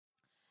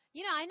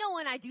You know, I know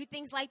when I do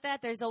things like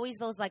that, there's always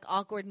those like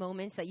awkward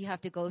moments that you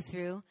have to go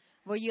through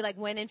where you like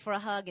went in for a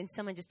hug and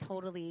someone just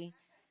totally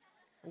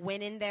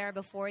went in there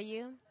before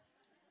you.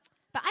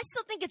 But I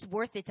still think it's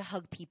worth it to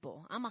hug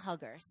people. I'm a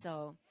hugger,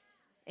 so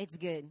it's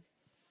good.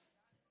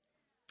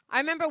 I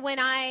remember when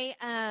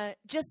I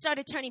just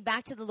started turning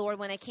back to the Lord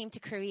when I came to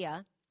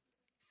Korea.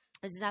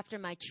 This is after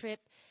my trip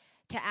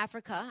to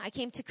Africa. I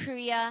came to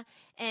Korea,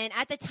 and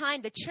at the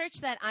time, the church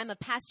that I'm a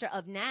pastor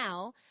of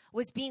now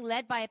was being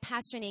led by a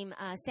pastor named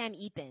Sam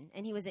Eapen,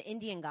 and he was an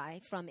Indian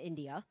guy from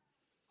India.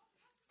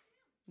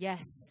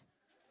 Yes.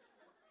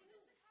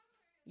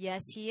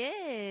 Yes, he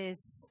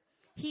is.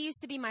 He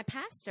used to be my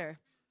pastor.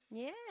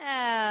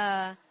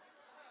 Yeah.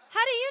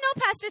 How do you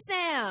know Pastor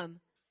Sam?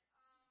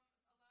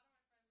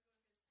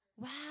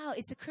 Wow,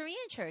 it's a Korean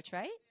church,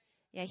 right?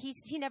 Yeah, he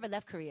never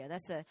left Korea.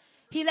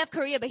 He left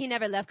Korea, but he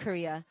never left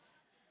Korea.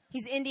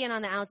 He's Indian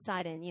on the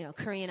outside and,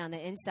 Korean on the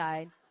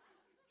inside.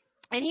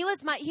 And he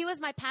was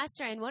my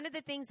pastor, and one of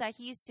the things that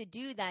he used to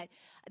do that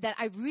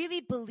I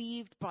really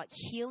believed brought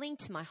healing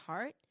to my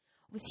heart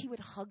was he would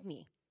hug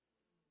me.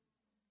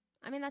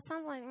 I mean, that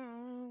sounds like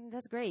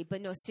that's great,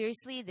 but no,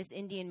 seriously, this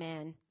Indian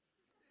man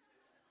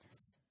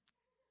just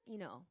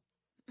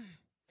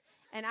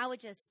and I would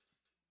just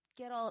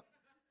get all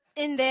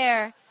in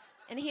there,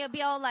 and he'll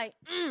be all like,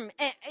 and,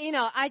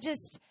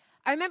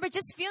 I remember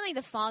just feeling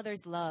the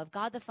Father's love,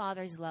 God the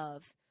Father's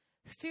love,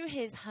 through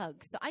his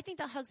hugs. So I think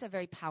the hugs are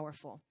very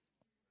powerful.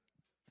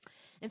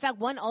 In fact,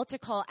 one altar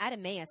call at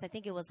Emmaus, I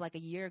think it was like a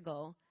year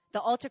ago, the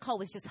altar call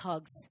was just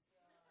hugs.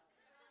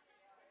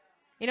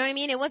 You know what I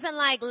mean? It wasn't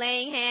like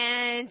laying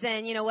hands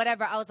and,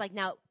 whatever. I was like,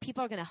 now,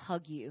 people are going to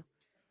hug you.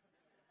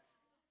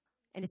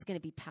 And it's going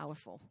to be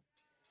powerful.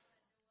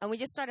 And we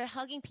just started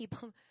hugging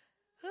people.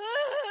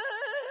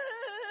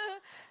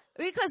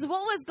 Because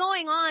what was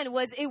going on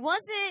was, it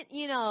wasn't,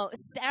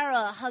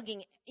 Sarah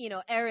hugging,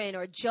 Erin,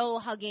 or Joe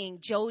hugging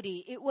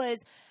Jody. It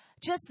was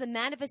just the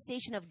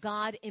manifestation of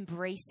God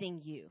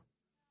embracing you.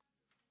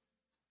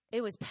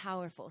 It was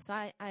powerful. So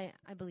I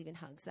believe in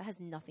hugs. That has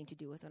nothing to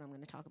do with what I'm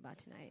going to talk about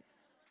tonight.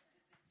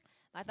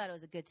 I thought it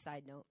was a good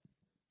side note.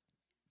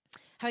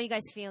 How are you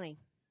guys feeling?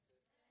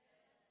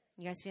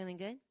 You guys feeling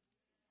good?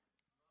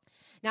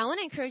 Now, I want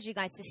to encourage you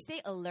guys to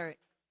stay alert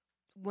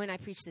when I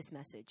preach this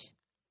message.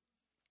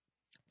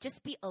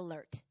 Just be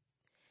alert.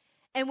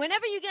 And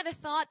whenever you get a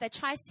thought that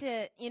tries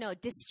to,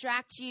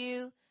 distract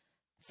you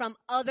from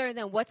other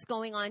than what's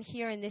going on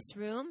here in this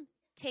room,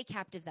 take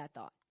captive that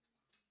thought.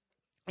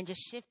 And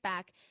just shift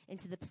back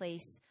into the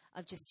place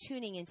of just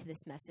tuning into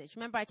this message.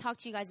 Remember, I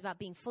talked to you guys about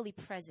being fully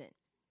present.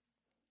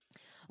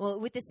 Well,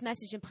 with this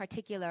message in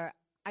particular,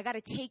 I got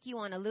to take you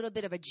on a little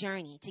bit of a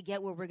journey to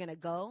get where we're going to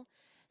go.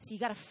 So you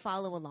got to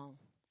follow along.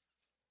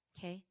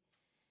 Okay?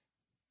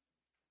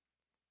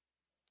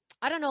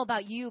 I don't know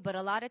about you, but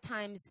a lot of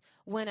times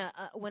when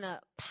a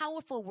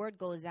powerful word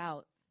goes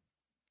out,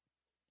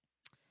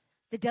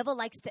 the devil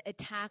likes to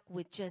attack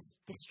with just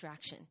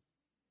distraction.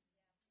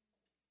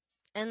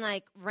 And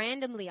like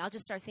randomly, I'll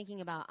just start thinking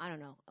about, I don't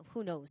know,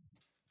 who knows,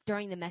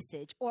 during the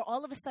message. Or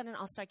all of a sudden,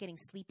 I'll start getting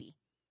sleepy.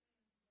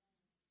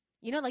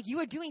 Like you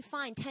were doing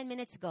fine 10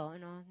 minutes ago.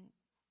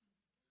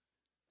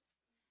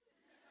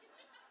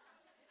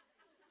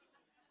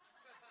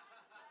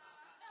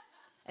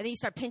 And then you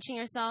start pinching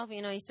yourself.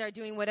 You start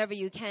doing whatever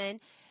you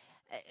can.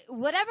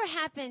 Whatever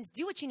happens,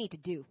 do what you need to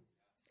do.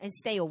 And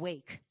stay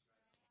awake.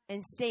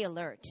 And stay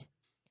alert.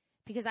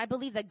 Because I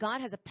believe that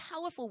God has a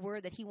powerful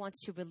word that he wants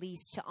to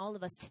release to all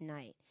of us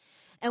tonight.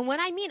 And when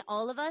I mean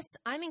all of us,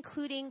 I'm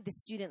including the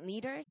student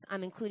leaders.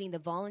 I'm including the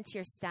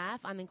volunteer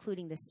staff. I'm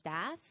including the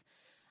staff.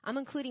 I'm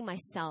including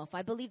myself.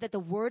 I believe that the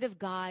word of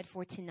God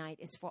for tonight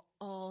is for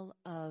all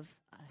of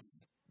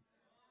us.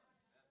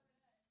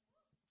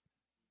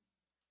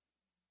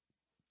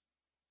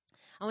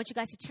 I want you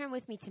guys to turn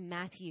with me to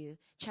Matthew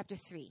chapter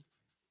 3.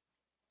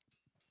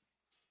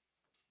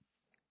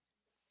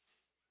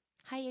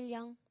 Hi,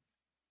 Il-young.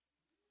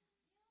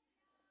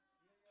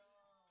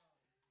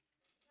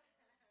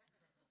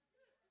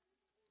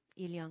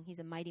 Il-young, he's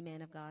a mighty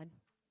man of God.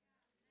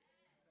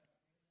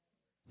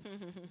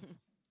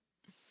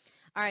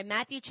 All right,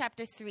 Matthew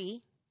chapter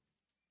 3.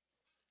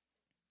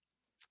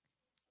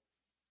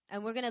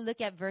 And we're going to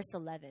look at verse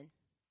 11.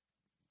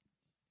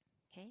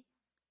 Okay?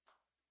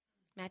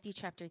 Matthew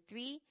chapter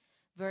 3,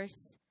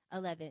 verse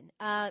 11.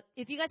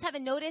 If you guys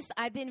haven't noticed,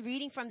 I've been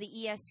reading from the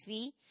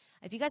ESV.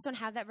 If you guys don't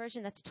have that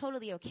version, that's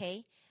totally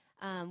okay.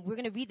 We're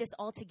going to read this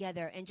all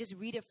together and just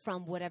read it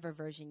from whatever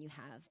version you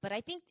have. But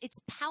I think it's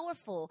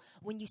powerful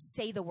when you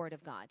say the word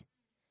of God.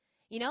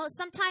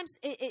 Sometimes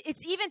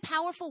it's even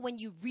powerful when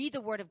you read the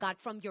word of God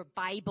from your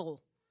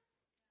Bible.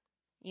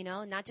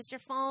 Not just your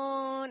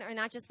phone or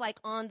not just like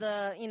on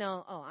the,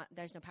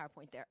 there's no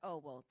PowerPoint there.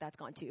 Oh, well, that's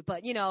gone too.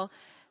 But,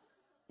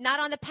 not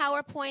on the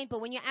PowerPoint,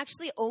 but when you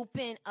actually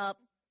open up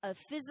a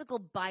physical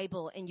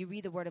Bible and you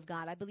read the word of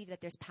God, I believe that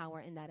there's power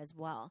in that as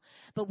well.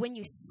 But when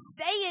you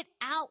say it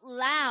out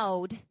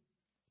loud,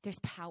 there's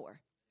power.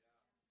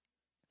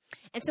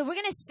 And so we're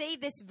going to say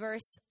this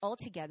verse all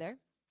together.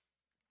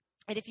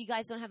 And if you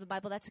guys don't have a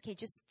Bible, that's okay.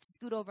 Just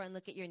scoot over and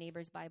look at your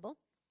neighbor's Bible.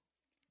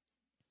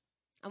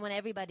 I want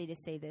everybody to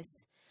say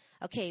this.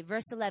 Okay,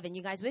 verse 11.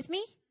 You guys with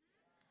me?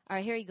 All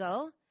right, here we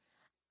go.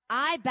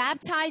 I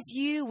baptize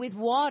you with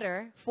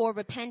water for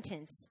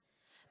repentance.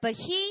 But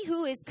he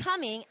who is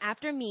coming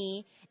after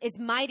me is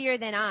mightier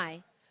than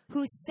I,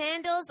 whose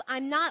sandals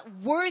I'm not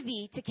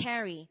worthy to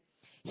carry.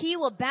 He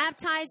will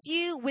baptize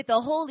you with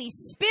the Holy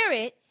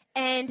Spirit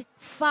and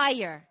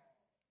fire.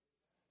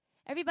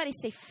 Everybody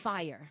say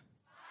fire.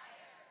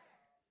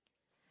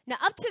 Now,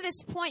 up to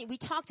this point, we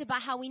talked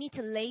about how we need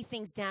to lay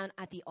things down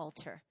at the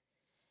altar.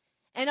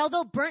 And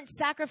although burnt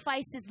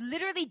sacrifices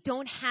literally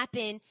don't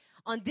happen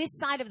on this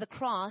side of the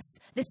cross,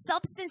 the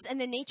substance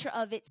and the nature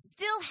of it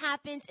still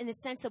happens in the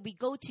sense that we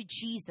go to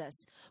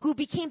Jesus, who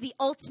became the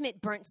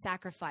ultimate burnt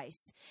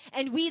sacrifice.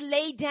 And we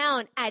lay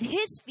down at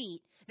his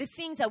feet the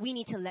things that we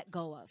need to let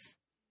go of.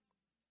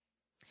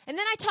 And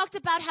then I talked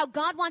about how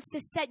God wants to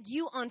set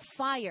you on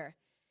fire.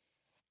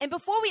 And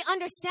before we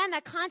understand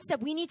that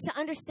concept, we need to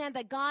understand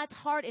that God's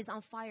heart is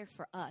on fire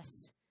for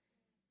us.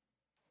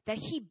 That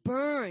he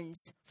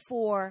burns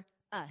for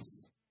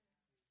us.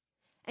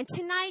 And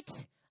tonight,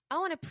 I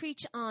want to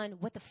preach on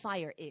what the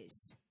fire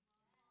is.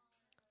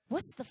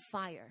 What's the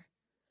fire?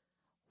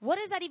 What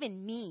does that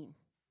even mean?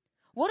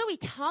 What are we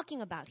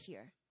talking about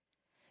here?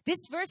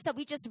 This verse that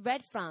we just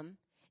read from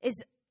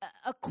is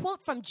a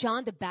quote from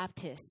John the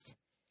Baptist.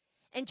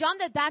 And John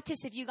the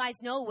Baptist, if you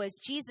guys know, was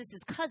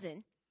Jesus'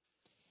 cousin.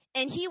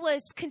 And he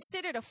was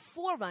considered a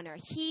forerunner.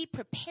 He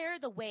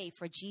prepared the way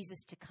for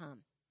Jesus to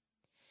come.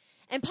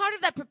 And part of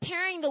that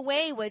preparing the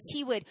way was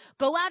he would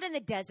go out in the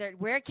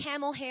desert, wear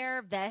camel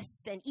hair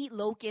vests, and eat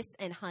locusts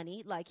and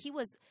honey. Like he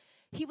was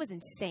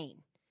insane.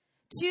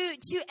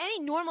 To any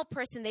normal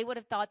person, they would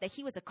have thought that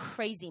he was a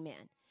crazy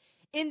man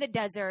in the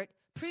desert,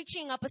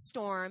 preaching up a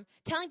storm,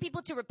 telling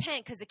people to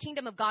repent because the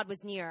kingdom of God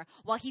was near,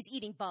 while he's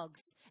eating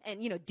bugs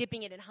and,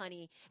 dipping it in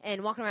honey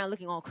and walking around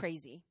looking all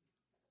crazy.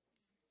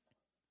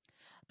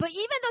 But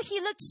even though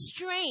he looked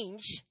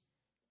strange,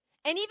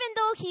 and even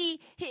though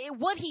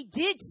what he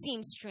did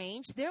seemed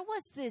strange, there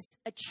was this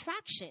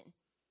attraction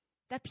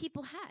that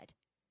people had.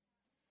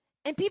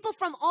 And people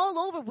from all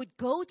over would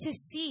go to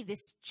see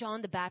this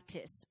John the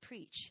Baptist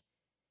preach.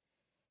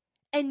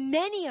 And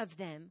many of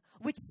them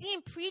would see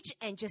him preach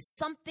and just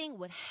something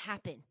would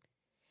happen.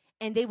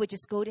 And they would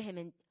just go to him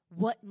and,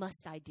 what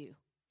must I do?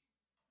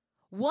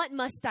 What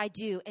must I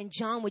do? And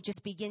John would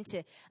just begin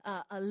to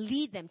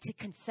lead them to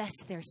confess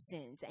their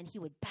sins. And he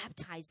would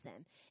baptize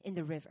them in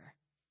the river.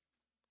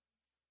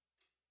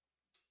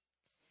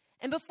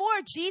 And before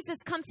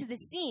Jesus comes to the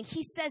scene,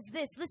 he says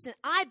this, listen,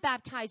 I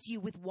baptize you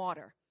with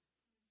water.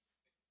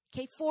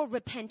 Okay, for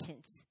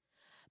repentance.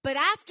 But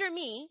after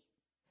me,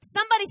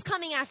 somebody's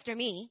coming after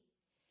me.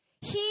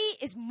 He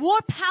is more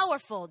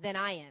powerful than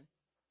I am.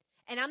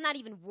 And I'm not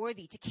even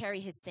worthy to carry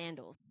his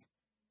sandals.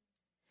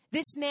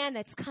 This man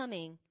that's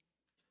coming,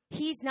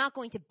 he's not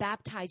going to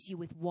baptize you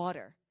with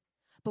water,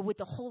 but with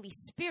the Holy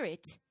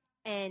Spirit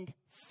and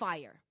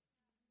fire.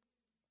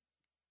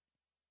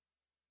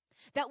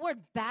 That word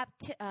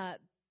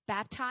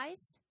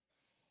baptize,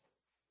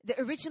 the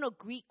original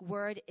Greek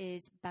word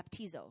is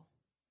baptizo.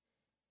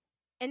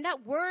 And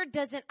that word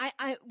doesn't,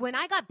 when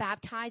I got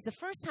baptized, the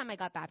first time I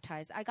got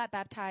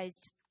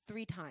baptized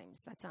 3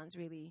 times. That sounds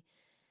really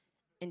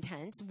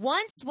intense.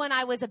 Once when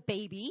I was a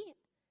baby.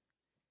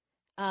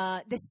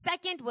 The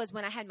second was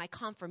when I had my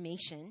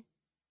confirmation.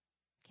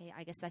 Okay,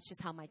 I guess that's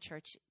just how my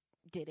church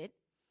did it.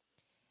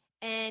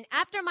 And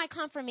after my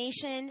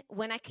confirmation,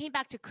 when I came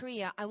back to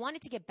Korea, I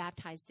wanted to get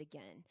baptized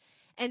again.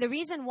 And the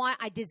reason why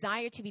I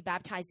desired to be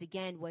baptized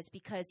again was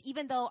because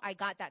even though I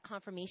got that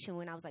confirmation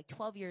when I was like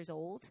 12 years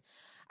old,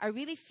 I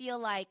really feel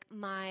like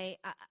my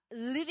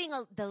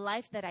the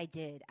life that I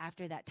did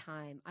after that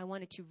time, I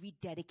wanted to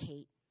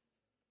rededicate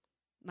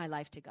my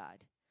life to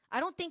God. I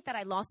don't think that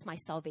I lost my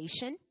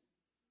salvation.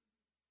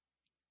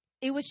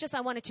 It was just I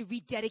wanted to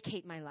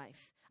rededicate my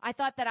life. I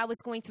thought that I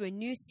was going through a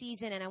new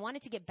season and I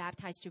wanted to get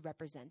baptized to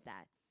represent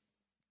that.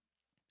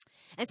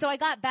 And so I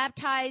got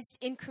baptized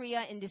in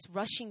Korea in this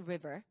rushing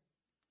river.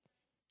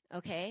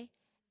 Okay?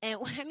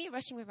 And when I mean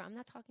rushing river, I'm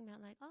not talking about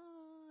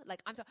like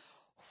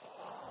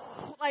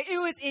it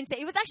was insane.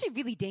 It was actually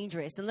really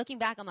dangerous. And looking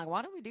back, I'm like,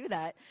 why don't we do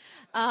that?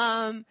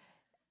 At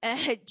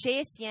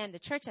JSCM, the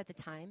church at the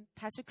time,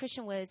 Pastor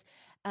Christian was,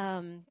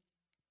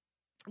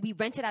 we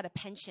rented out a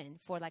pension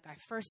for like our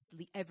first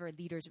ever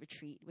leaders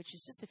retreat, which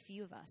is just a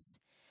few of us.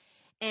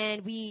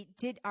 And we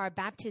did our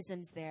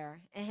baptisms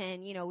there.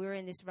 And, we were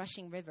in this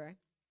rushing river.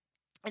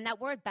 And that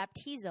word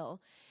baptizo,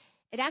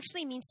 it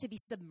actually means to be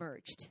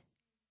submerged,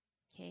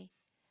 okay,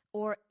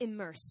 or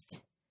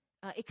immersed.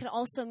 It could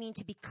also mean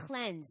to be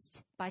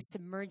cleansed by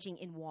submerging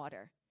in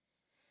water.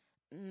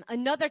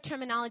 Another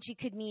terminology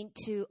could mean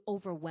to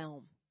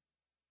overwhelm.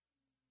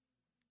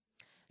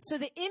 So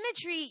the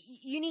imagery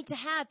you need to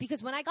have,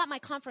 because when I got my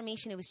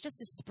confirmation, it was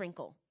just a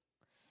sprinkle.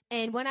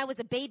 And when I was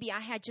a baby,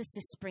 I had just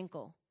a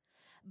sprinkle.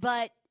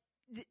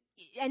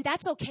 And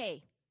that's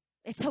okay.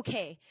 It's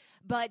okay.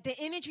 But the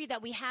imagery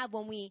that we have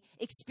when we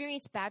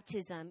experience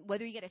baptism,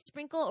 whether you get a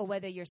sprinkle or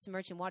whether you're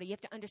submerged in water, you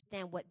have to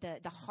understand what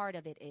the heart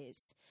of it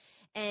is.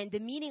 And the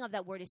meaning of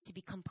that word is to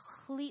be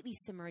completely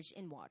submerged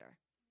in water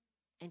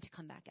and to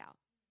come back out.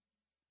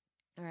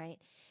 All right.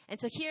 And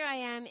so here I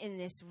am in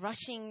this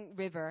rushing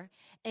river,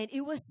 and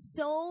it was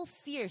so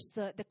fierce.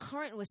 The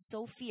current was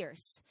so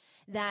fierce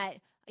that,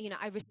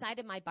 I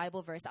recited my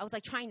Bible verse. I was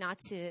like trying not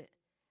to,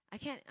 I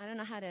don't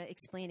know how to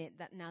explain it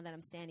now that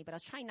I'm standing, but I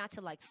was trying not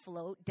to like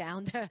float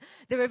down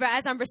the river.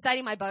 As I'm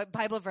reciting my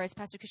Bible verse,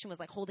 Pastor Christian was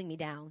like holding me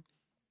down.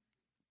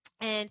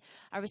 And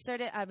I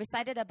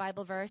recited a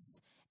Bible verse,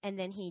 and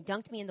then he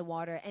dunked me in the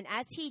water. And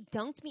as he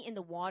dunked me in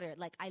the water,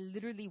 like I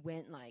literally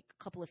went like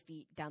a couple of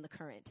feet down the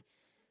current.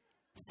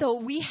 So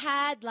we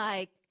had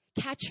like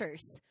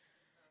catchers,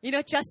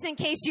 just in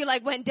case you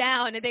like went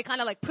down and they kind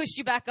of like pushed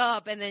you back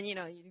up, and then,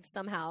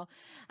 somehow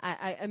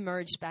I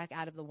emerged back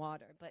out of the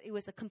water. But it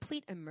was a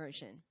complete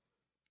immersion.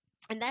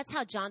 And that's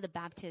how John the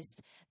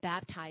Baptist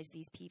baptized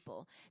these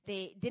people.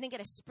 They didn't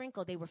get a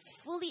sprinkle. They were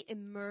fully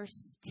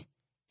immersed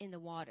in the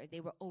water.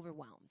 They were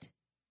overwhelmed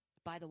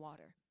by the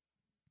water.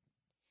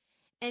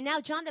 And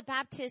now John the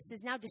Baptist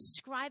is now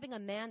describing a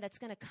man that's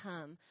going to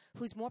come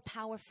who's more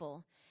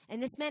powerful.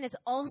 And this man is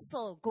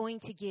also going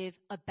to give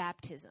a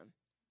baptism.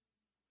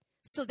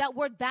 So that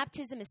word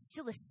baptism is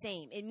still the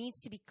same. It means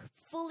to be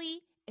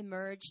fully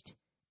immersed,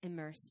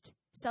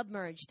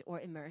 submerged or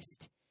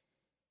immersed.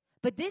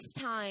 But this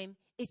time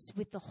it's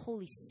with the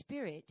Holy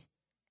Spirit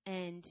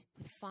and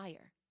with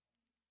fire.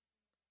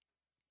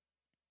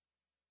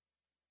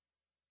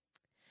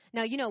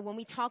 Now, when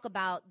we talk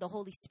about the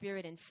Holy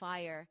Spirit and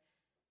fire,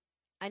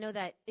 I know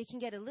that it can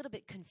get a little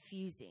bit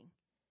confusing.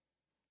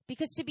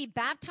 Because to be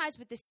baptized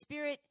with the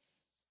Spirit,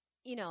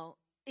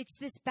 it's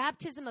this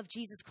baptism of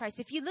Jesus Christ.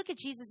 If you look at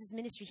Jesus'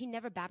 ministry, he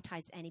never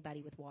baptized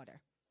anybody with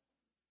water.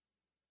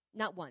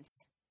 Not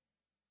once.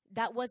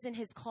 That wasn't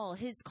his call.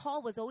 His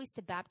call was always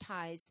to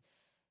baptize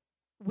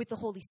with the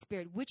Holy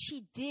Spirit, which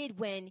he did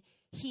when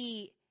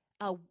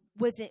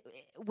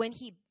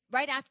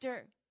right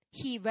after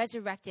he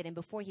resurrected and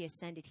before he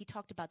ascended, he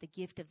talked about the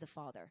gift of the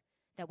Father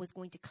that was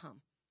going to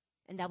come.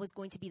 And that was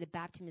going to be the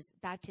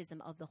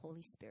baptism of the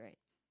Holy Spirit.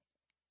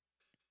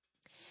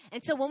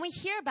 And so when we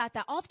hear about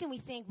that, often we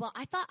think, well,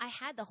 I thought I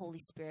had the Holy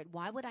Spirit.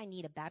 Why would I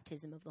need a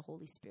baptism of the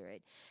Holy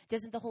Spirit?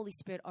 Doesn't the Holy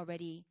Spirit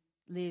already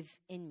live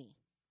in me?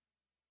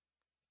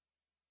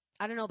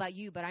 I don't know about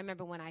you, but I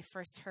remember when I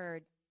first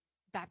heard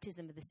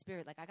baptism of the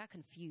Spirit, like I got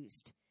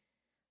confused.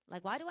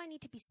 Like, why do I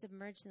need to be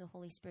submerged in the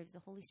Holy Spirit if the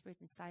Holy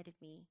Spirit's inside of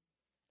me?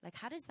 Like,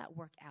 how does that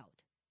work out?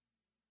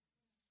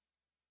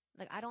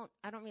 Like, I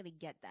don't really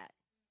get that.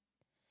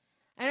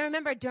 And I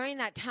remember during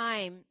that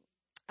time,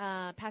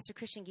 Pastor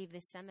Christian gave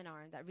this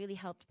seminar that really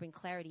helped bring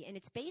clarity. And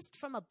it's based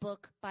from a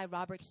book by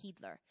Robert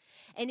Heidler.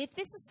 And if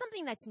this is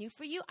something that's new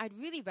for you, I'd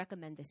really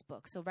recommend this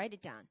book. So write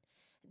it down.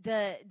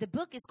 The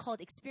book is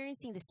called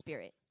Experiencing the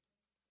Spirit.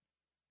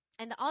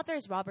 And the author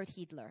is Robert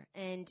Heidler.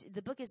 And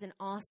the book is an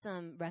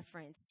awesome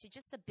reference to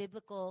just the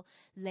biblical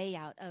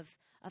layout of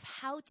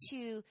how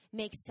to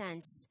make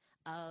sense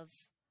of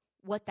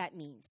what that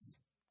means.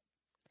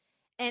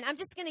 And I'm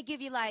just going to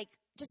give you like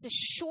just a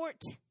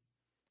short,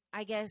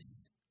 I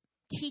guess,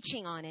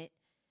 teaching on it.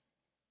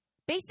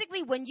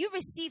 Basically, when you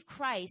receive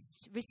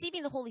Christ,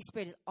 receiving the Holy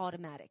Spirit is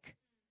automatic.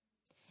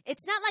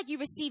 It's not like you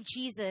receive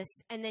Jesus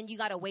and then you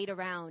got to wait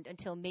around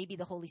until maybe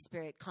the Holy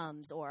Spirit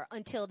comes or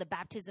until the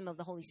baptism of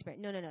the Holy Spirit.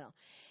 No.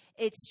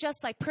 It's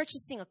just like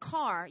purchasing a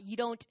car. You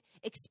don't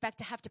expect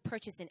to have to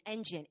purchase an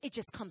engine. It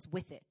just comes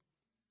with it.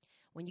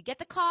 When you get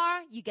the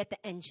car, you get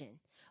the engine.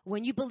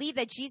 When you believe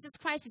that Jesus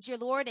Christ is your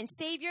Lord and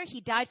Savior,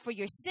 he died for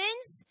your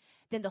sins,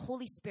 then the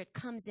Holy Spirit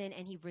comes in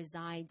and he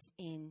resides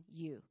in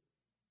you.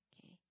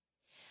 Okay.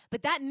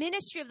 But that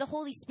ministry of the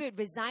Holy Spirit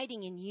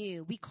residing in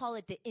you, we call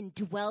it the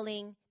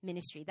indwelling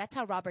ministry. That's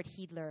how Robert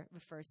Heidler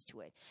refers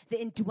to it, the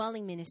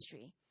indwelling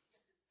ministry.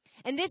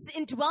 And this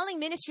indwelling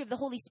ministry of the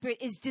Holy Spirit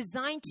is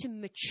designed to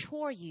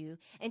mature you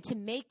and to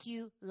make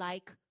you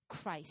like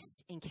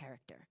Christ in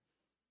character.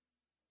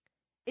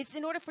 It's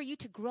in order for you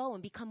to grow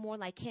and become more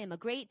like him. A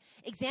great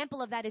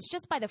example of that is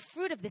just by the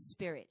fruit of the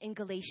Spirit in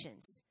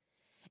Galatians.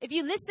 If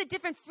you list the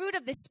different fruit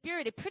of the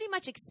Spirit, it pretty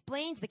much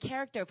explains the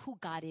character of who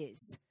God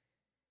is,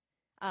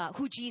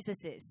 who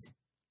Jesus is.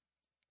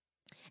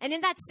 And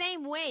in that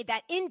same way,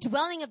 that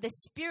indwelling of the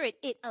Spirit,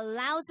 it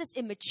allows us,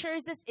 it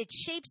matures us, it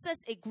shapes us,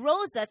 it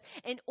grows us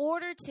in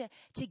order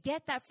to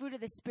get that fruit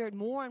of the Spirit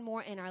more and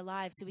more in our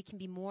lives so we can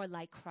be more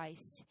like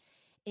Christ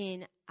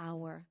in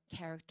our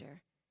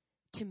character,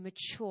 to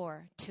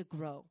mature, to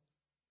grow.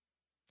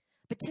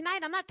 But tonight,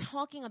 I'm not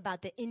talking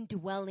about the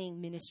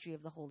indwelling ministry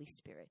of the Holy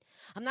Spirit.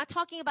 I'm not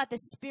talking about the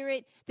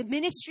Spirit, the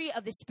ministry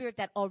of the Spirit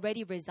that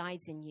already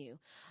resides in you.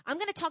 I'm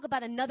going to talk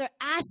about another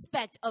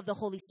aspect of the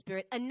Holy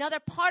Spirit, another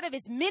part of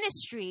his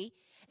ministry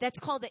that's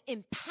called the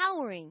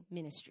empowering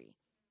ministry.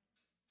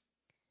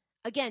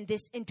 Again,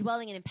 this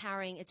indwelling and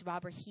empowering, it's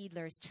Robert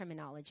Heidler's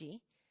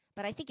terminology,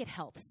 but I think it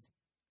helps.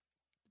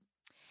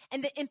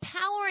 And the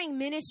empowering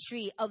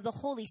ministry of the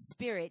Holy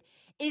Spirit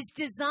is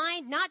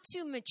designed not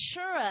to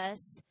mature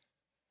us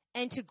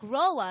and to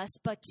grow us,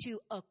 but to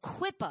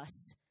equip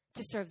us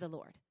to serve the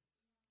Lord.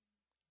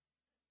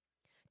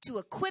 To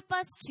equip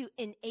us, to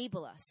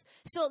enable us.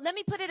 So let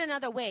me put it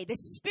another way. The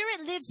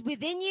Spirit lives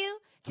within you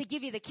to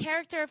give you the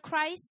character of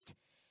Christ,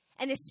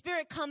 and the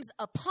Spirit comes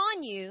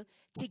upon you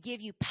to give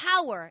you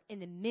power in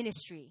the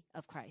ministry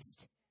of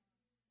Christ.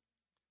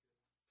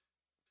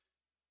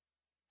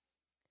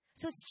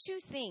 So it's two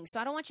things. So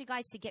I don't want you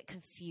guys to get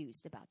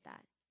confused about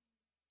that.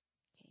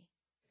 Okay.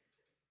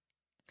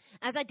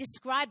 As I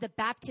describe the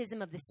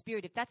baptism of the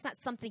Spirit, if that's not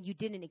something you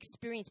didn't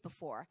experience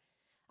before,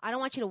 I don't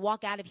want you to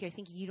walk out of here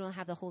thinking you don't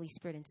have the Holy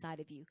Spirit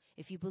inside of you.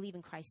 If you believe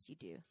in Christ, you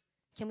do.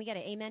 Can we get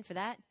an amen for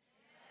that? Amen.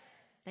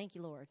 Thank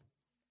you, Lord.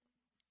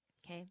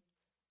 Okay.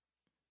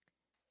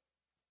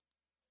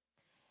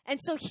 And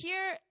so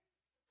here,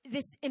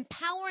 this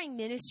empowering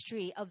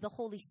ministry of the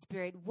Holy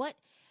Spirit, what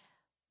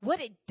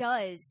it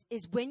does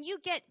is when you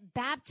get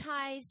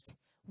baptized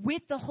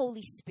with the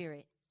Holy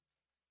Spirit,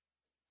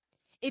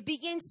 it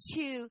begins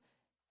to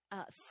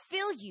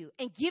fill you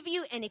and give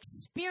you an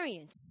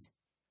experience.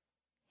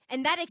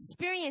 And that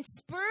experience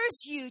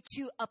spurs you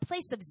to a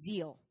place of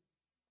zeal.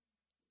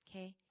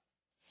 Okay?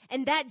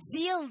 And that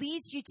zeal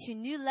leads you to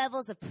new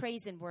levels of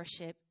praise and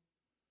worship.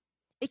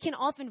 It can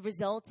often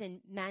result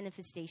in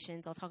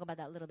manifestations. I'll talk about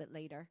that a little bit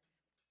later.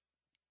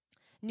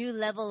 New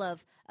level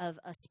of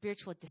a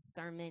spiritual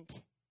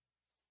discernment.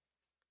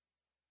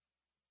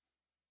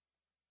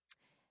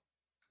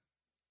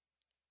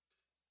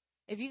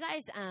 If you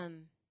guys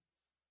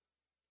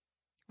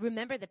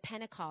remember the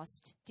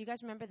Pentecost, do you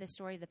guys remember the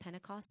story of the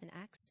Pentecost in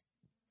Acts?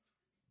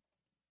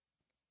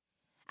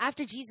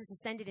 After Jesus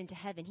ascended into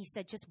heaven, he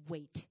said, just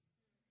wait.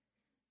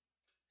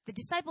 The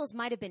disciples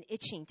might have been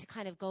itching to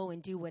kind of go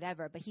and do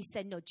whatever, but he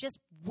said, no, just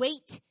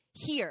wait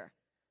here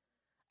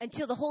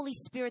until the Holy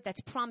Spirit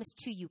that's promised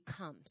to you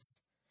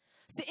comes.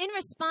 So in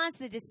response,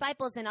 the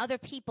disciples and other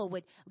people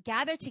would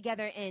gather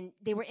together, and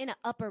they were in an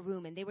upper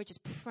room, and they were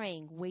just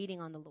praying, waiting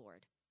on the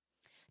Lord.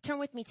 Turn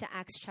with me to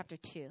Acts chapter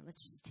 2.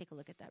 Let's just take a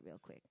look at that real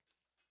quick.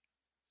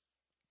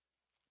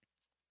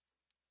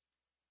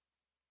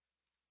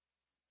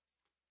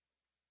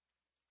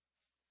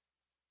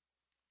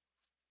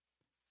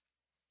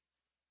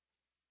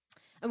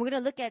 And we're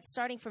going to look at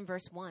starting from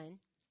verse 1.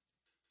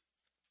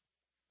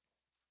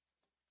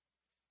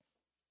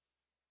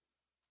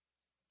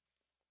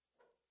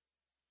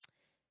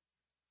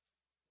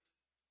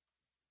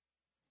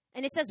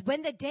 And it says,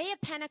 when the day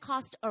of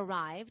Pentecost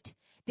arrived,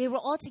 they were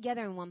all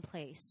together in one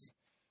place.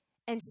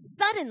 And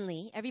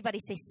suddenly, everybody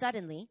say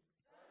suddenly,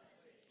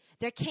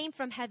 there came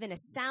from heaven a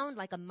sound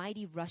like a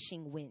mighty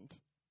rushing wind.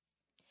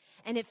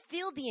 And it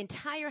filled the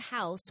entire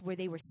house where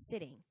they were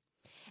sitting.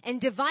 And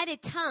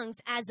divided tongues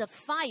as of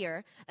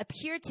fire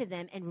appeared to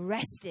them and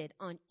rested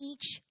on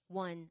each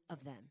one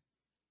of them.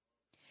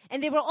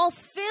 And they were all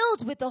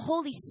filled with the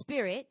Holy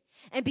Spirit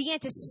and began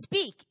to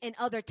speak in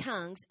other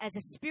tongues as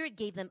the Spirit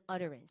gave them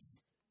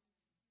utterance.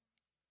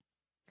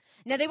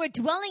 Now they were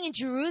dwelling in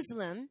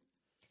Jerusalem.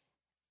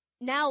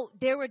 Now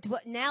there were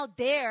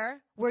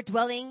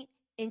dwelling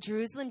in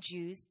Jerusalem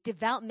Jews,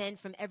 devout men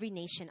from every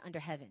nation under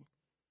heaven.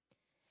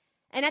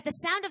 And at the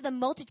sound of the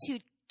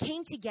multitude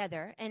came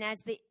together,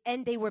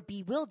 and they were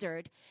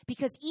bewildered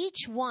because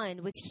each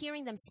one was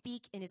hearing them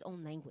speak in his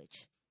own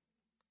language.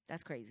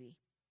 That's crazy.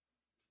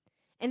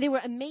 And they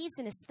were amazed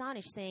and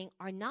astonished, saying,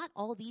 are not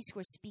all these who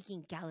are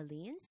speaking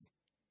Galileans?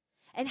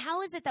 And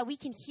how is it that we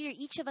can hear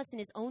each of us in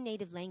his own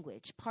native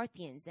language,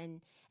 Parthians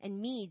and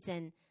Medes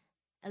and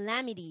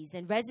Elamites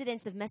and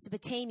residents of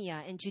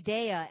Mesopotamia and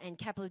Judea and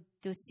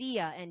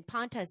Cappadocia and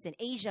Pontus and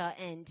Asia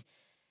and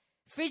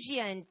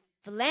Phrygia and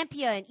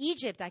Phalampia and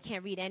Egypt? I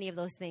can't read any of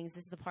those things.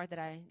 This is the part that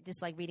I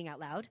dislike reading out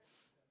loud.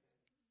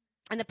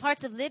 And the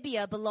parts of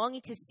Libya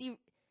belonging to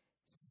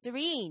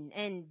Cyrene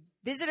and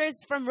visitors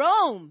from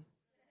Rome.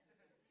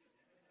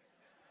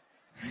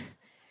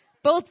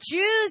 Both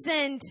Jews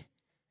and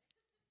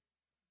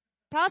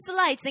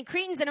proselytes and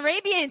Cretans and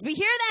Arabians, we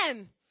hear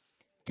them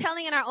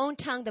telling in our own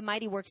tongue the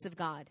mighty works of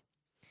God.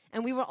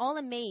 And we were all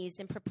amazed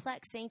and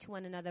perplexed, saying to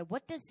one another,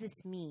 what does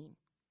this mean?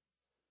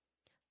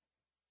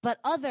 But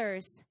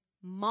others,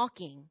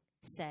 mocking,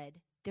 said,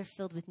 they're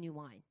filled with new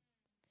wine.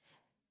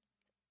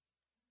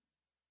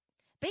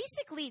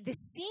 Basically, the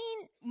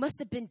scene must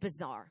have been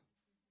bizarre.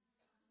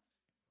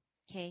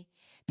 Okay?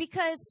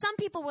 Because some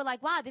people were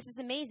like, wow, this is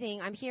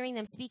amazing. I'm hearing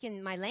them speak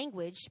in my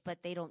language, but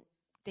they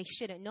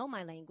shouldn't know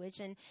my language.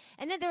 And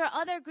then there are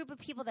other group of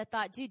people that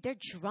thought, dude, they're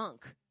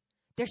drunk.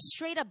 They're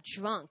straight up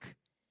drunk.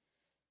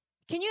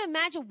 Can you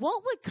imagine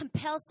what would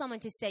compel someone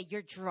to say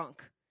you're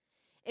drunk?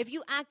 If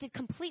you acted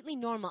completely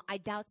normal, I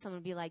doubt someone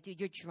would be like, dude,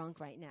 you're drunk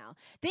right now.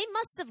 They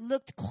must have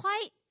looked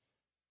quite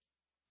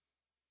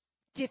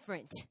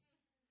different.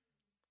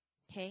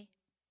 Okay?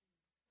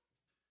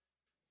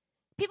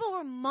 People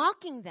were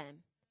mocking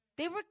them.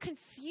 They were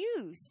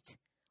confused.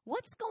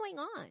 What's going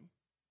on?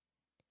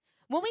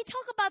 When we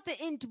talk about the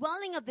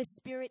indwelling of the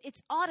Spirit,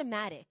 it's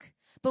automatic.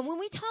 But when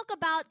we talk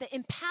about the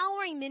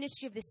empowering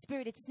ministry of the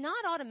Spirit, it's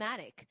not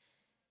automatic.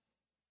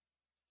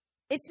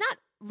 It's not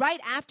right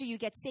after you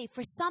get saved.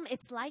 For some,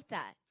 it's like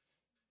that.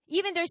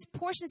 Even there's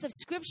portions of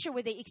Scripture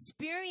where they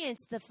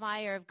experience the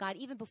fire of God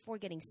even before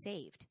getting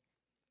saved.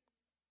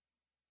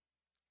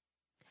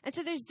 And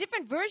so there's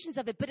different versions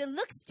of it, but it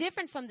looks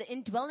different from the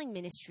indwelling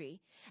ministry.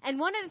 And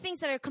one of the things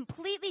that are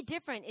completely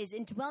different is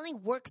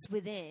indwelling works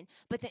within,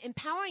 but the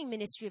empowering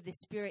ministry of the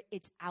Spirit,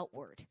 it's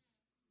outward.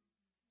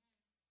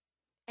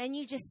 And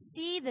you just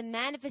see the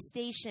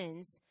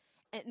manifestations,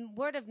 and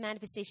word of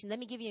manifestation, let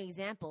me give you an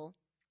example.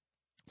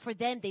 For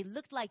them, they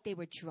looked like they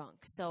were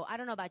drunk. So I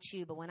don't know about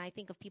you, but when I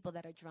think of people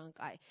that are drunk,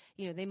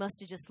 they must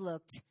have just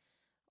looked,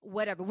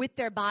 whatever, with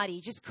their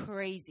body, just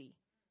crazy.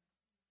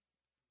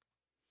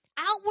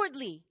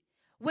 Outwardly,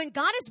 when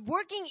God is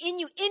working in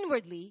you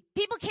inwardly,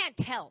 people can't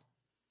tell.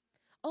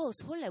 Oh,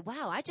 Sole,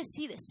 wow, I just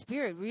see the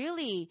Spirit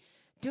really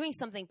doing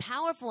something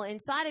powerful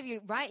inside of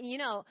you, right?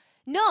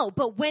 No,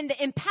 but when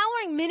the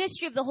empowering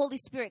ministry of the Holy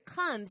Spirit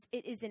comes,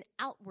 it is an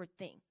outward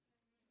thing.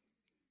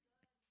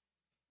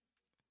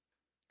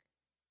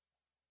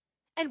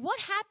 And what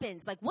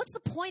happens? Like, what's the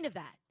point of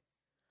that?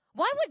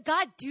 Why would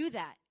God do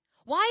that?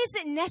 Why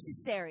is it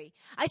necessary?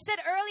 I said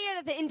earlier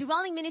that the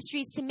indwelling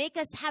ministry is to make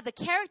us have the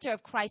character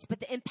of Christ,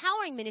 but the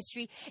empowering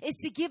ministry is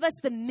to give us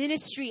the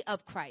ministry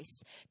of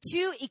Christ,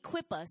 to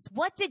equip us.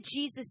 What did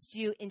Jesus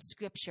do in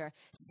Scripture?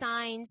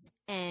 Signs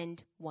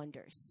and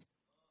wonders.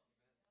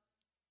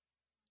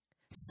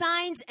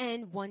 Signs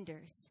and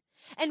wonders.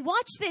 And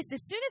watch this.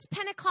 As soon as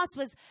Pentecost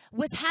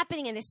was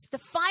happening and the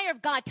fire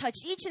of God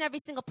touched each and every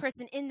single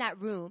person in that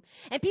room,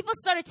 and people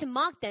started to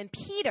mock them,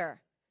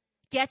 Peter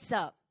gets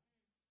up.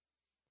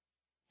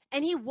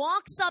 And he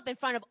walks up in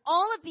front of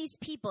all of these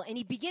people and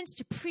he begins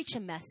to preach a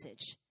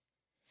message.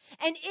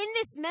 And in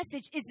this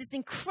message is this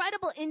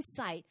incredible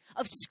insight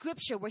of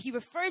Scripture where he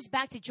refers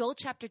back to Joel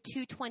chapter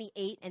 2,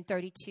 28 and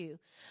 32,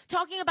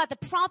 talking about the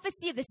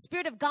prophecy of the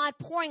Spirit of God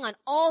pouring on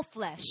all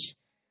flesh.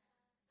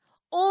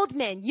 Old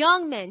men,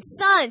 young men,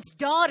 sons,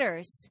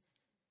 daughters,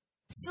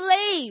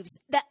 slaves,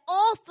 that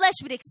all flesh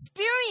would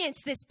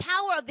experience this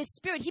power of the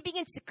Spirit. He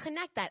begins to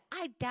connect that.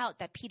 I doubt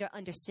that Peter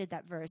understood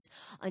that verse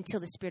until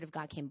the Spirit of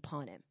God came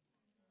upon him.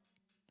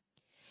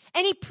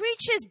 And he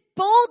preaches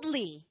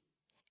boldly,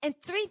 and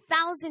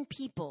 3,000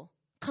 people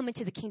come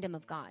into the kingdom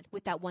of God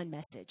with that one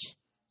message.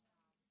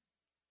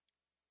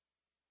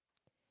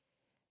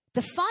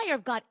 The fire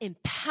of God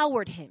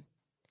empowered him.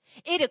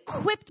 It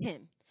equipped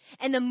him.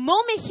 And the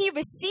moment he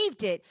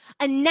received it,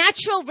 a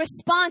natural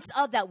response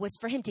of that was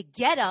for him to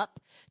get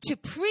up, to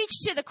preach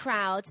to the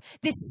crowds,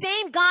 the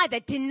same guy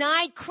that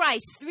denied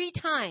Christ 3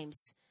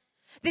 times,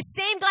 the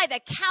same guy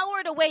that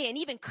cowered away and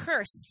even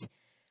cursed,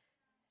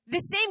 the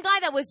same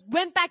guy that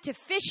went back to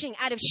fishing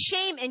out of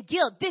shame and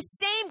guilt, this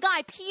same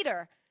guy,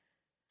 Peter,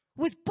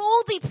 was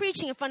boldly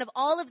preaching in front of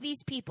all of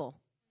these people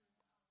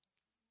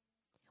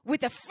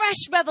with a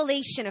fresh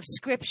revelation of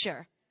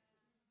Scripture.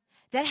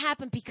 That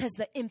happened because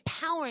the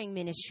empowering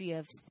ministry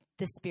of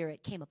the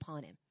Spirit came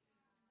upon him.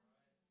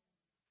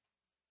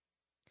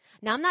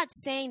 Now, I'm not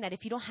saying that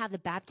if you don't have the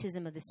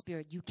baptism of the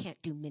Spirit, you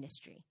can't do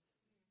ministry.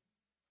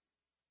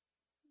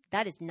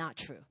 That is not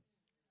true.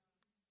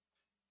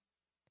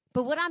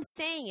 But what I'm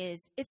saying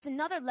is, it's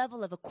another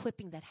level of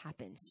equipping that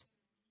happens.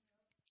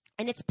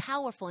 And it's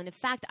powerful. And in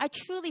fact, I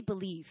truly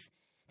believe,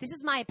 this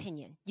is my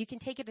opinion, you can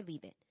take it or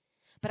leave it,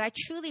 but I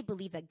truly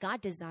believe that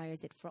God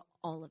desires it for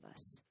all of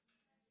us.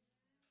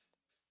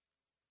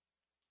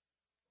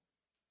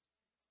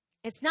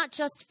 It's not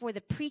just for the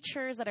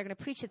preachers that are going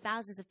to preach to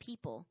thousands of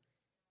people.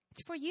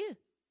 It's for you.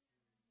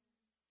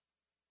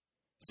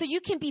 So you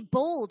can be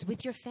bold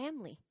with your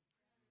family.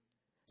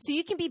 So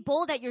you can be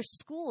bold at your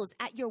schools,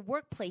 at your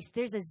workplace.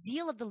 There's a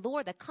zeal of the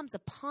Lord that comes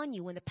upon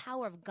you when the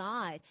power of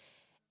God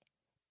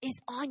is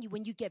on you,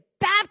 when you get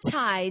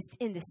baptized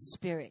in the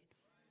Spirit.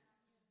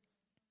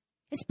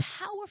 It's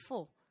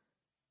powerful.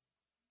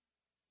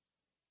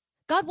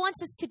 God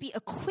wants us to be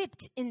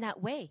equipped in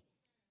that way.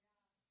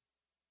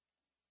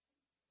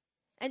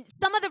 And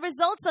some of the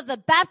results of the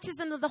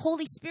baptism of the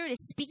Holy Spirit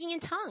is speaking in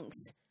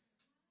tongues.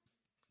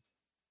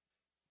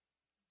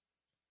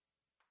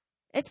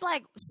 It's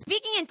like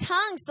speaking in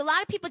tongues. A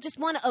lot of people just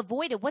want to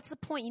avoid it. What's the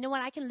point? You know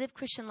what? I can live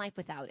Christian life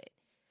without it.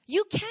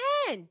 You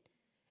can.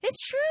 It's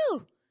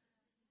true.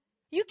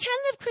 You can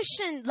live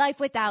Christian life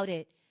without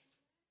it.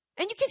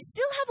 And you can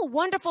still have a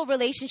wonderful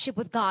relationship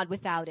with God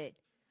without it.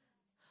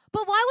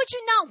 But why would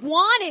you not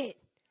want it?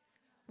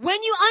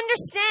 When you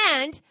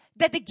understand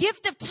that the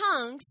gift of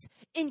tongues,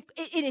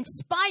 it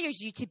inspires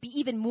you to be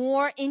even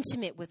more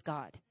intimate with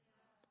God.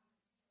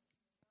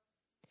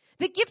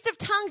 The gift of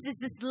tongues is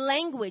this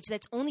language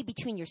that's only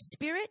between your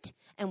spirit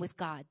and with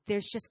God.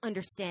 There's just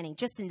understanding,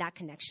 just in that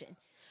connection.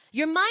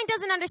 Your mind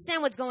doesn't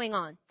understand what's going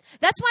on.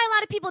 That's why a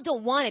lot of people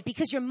don't want it,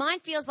 because your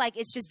mind feels like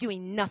it's just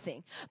doing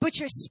nothing. But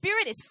your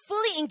spirit is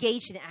fully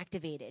engaged and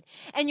activated.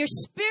 And your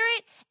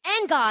spirit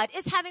and God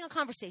is having a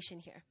conversation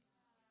here.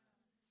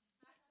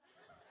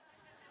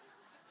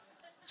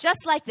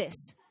 Just like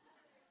this.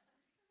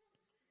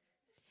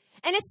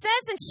 And it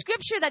says in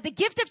Scripture that the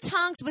gift of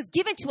tongues was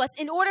given to us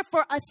in order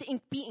for us to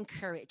be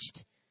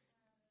encouraged.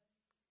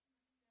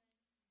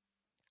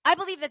 I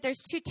believe that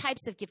there's two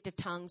types of gift of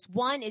tongues.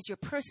 One is your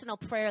personal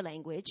prayer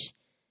language.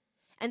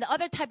 And the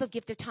other type of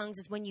gift of tongues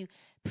is when you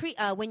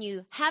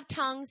have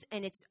tongues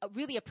and it's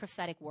really a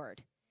prophetic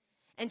word.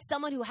 And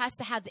someone who has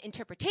to have the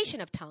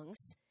interpretation of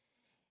tongues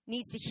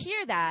needs to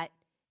hear that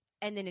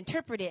and then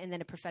interpret it, and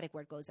then a prophetic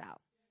word goes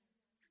out.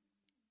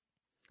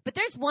 But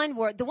there's one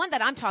word, the one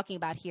that I'm talking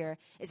about here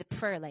is a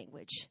prayer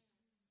language.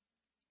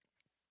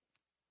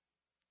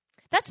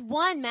 That's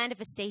one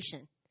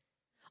manifestation.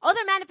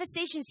 Other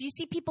manifestations, you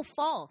see people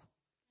fall.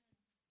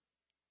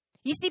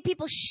 You see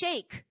people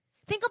shake.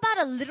 Think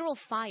about a literal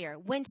fire.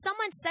 When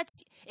someone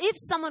if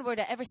someone were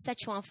to ever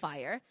set you on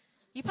fire,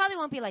 you probably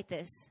won't be like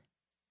this.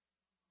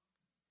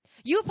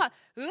 You probably,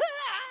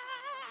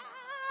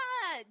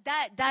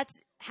 that's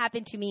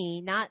happened to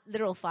me, not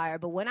literal fire,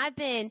 but when I've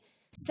been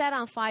set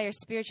on fire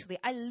spiritually,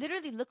 I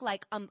literally look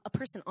like I'm a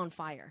person on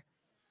fire.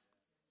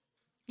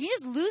 You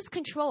just lose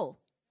control.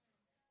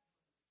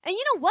 And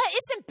you know what?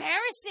 It's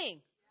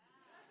embarrassing.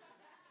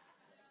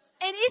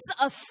 And it's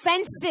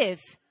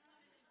offensive.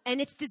 And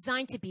it's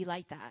designed to be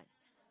like that.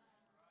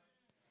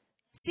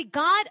 See,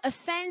 God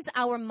offends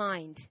our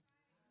mind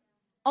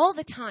all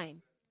the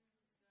time.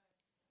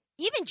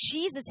 Even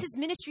Jesus, his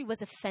ministry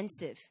was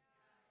offensive.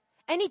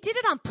 And he did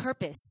it on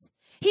purpose.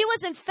 He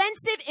was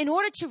offensive in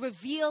order to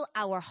reveal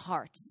our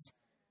hearts.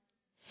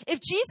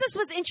 If Jesus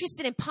was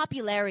interested in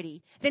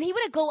popularity, then he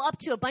wouldn't go up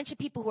to a bunch of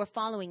people who are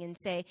following and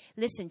say,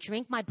 listen,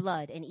 drink my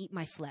blood and eat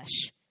my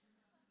flesh.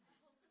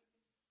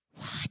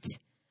 What?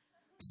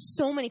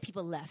 So many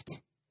people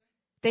left.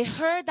 They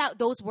heard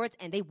those words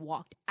and they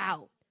walked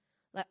out.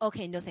 Like,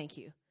 okay, no thank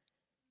you.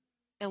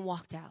 And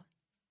walked out.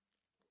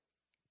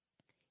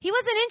 He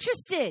wasn't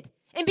interested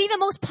in being the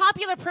most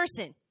popular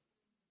person.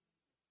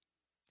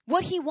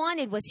 What he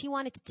wanted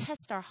to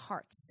test our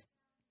hearts.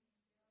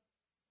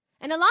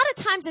 And a lot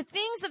of times the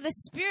things of the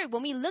Spirit,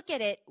 when we look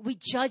at it, we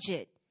judge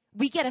it.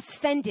 We get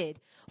offended.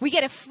 We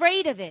get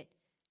afraid of it.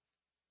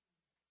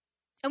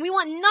 And we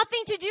want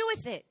nothing to do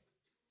with it.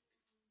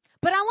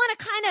 But I want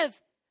to kind of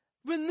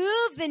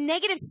remove the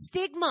negative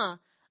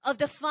stigma of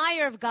the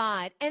fire of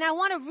God. And I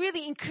want to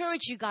really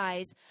encourage you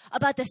guys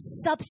about the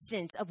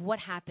substance of what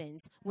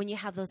happens when you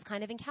have those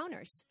kind of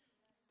encounters.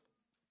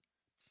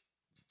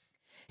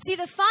 See,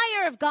 the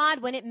fire of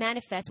God, when it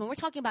manifests, when we're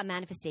talking about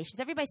manifestations,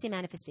 everybody say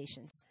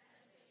manifestations.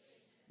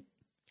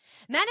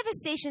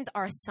 Manifestations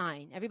are a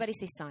sign. Everybody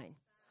say sign.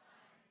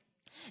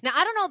 Now,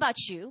 I don't know about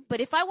you,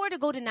 but if I were to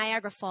go to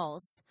Niagara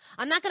Falls,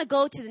 I'm not going to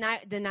go to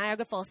the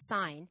Niagara Falls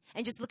sign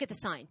and just look at the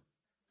sign.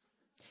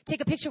 Take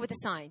a picture with the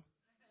sign.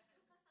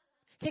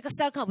 Take a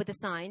selfie with the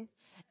sign,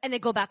 and then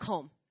go back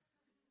home.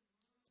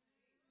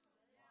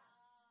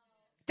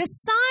 The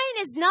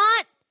sign is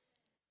not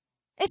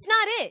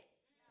it.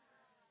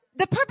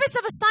 The purpose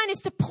of a sign is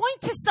to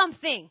point to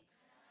something.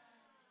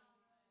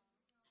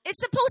 It's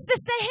supposed to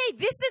say, hey,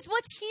 this is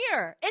what's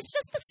here. It's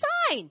just a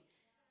sign.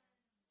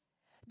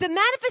 The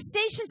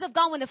manifestations of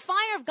God, when the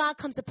fire of God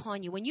comes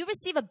upon you, when you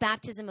receive a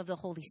baptism of the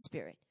Holy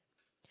Spirit,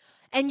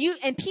 and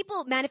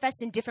people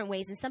manifest in different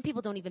ways, and some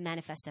people don't even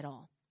manifest at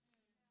all.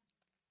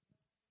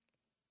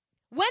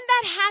 When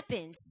that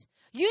happens,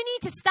 you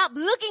need to stop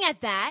looking at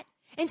that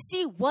and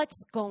see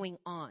what's going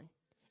on.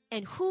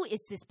 And who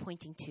is this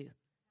pointing to?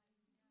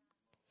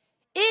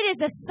 It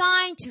is a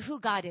sign to who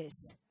God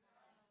is.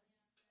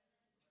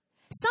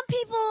 Some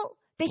people,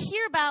 they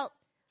hear about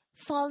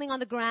falling on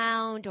the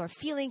ground or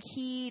feeling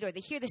heat, or they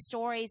hear the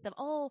stories of,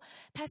 oh,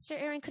 Pastor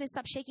Aaron couldn't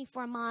stop shaking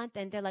for a month.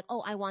 And they're like,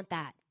 oh, I want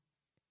that.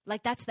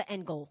 Like that's the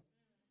end goal.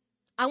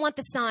 I want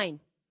the sign.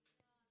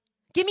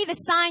 Give me the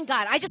sign,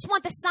 God. I just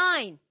want the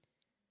sign.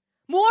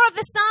 More of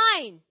the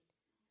sign.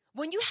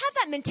 When you have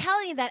that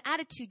mentality and that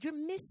attitude, you're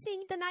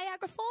missing the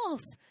Niagara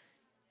Falls.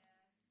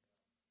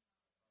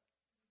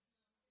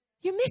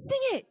 You're missing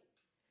it.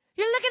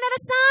 You're looking at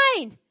a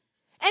sign.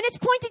 And it's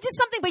pointing to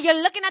something, but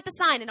you're looking at the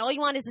sign, and all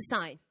you want is the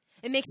sign.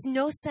 It makes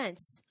no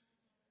sense.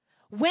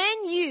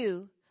 When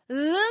you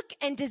look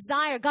and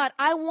desire, God,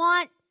 I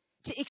want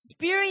to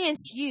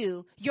experience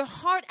you, your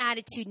heart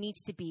attitude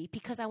needs to be,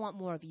 because I want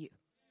more of you.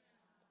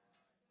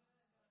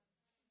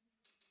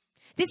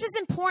 This is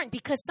important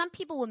because some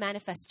people will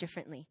manifest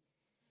differently.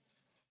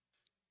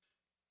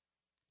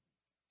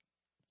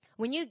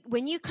 When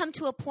you come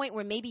to a point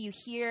where maybe you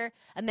hear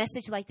a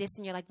message like this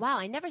and you're like, wow,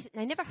 I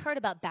never heard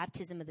about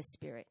baptism of the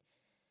Spirit.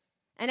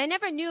 And I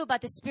never knew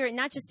about the Spirit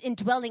not just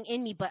indwelling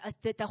in me, but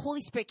that the Holy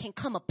Spirit can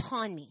come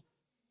upon me.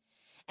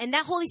 And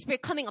that Holy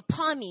Spirit coming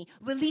upon me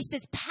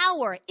releases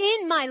power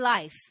in my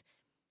life.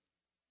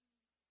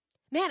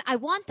 Man, I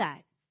want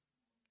that.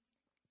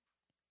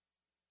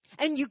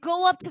 And you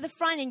go up to the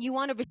front and you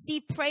want to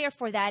receive prayer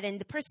for that, and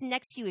the person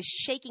next to you is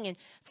shaking and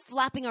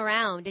flapping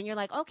around, and you're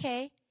like,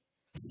 okay.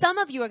 Some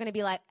of you are going to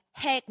be like,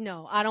 heck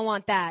no, I don't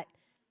want that.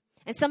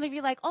 And some of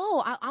you are like,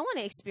 oh, I want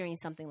to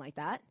experience something like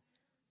that.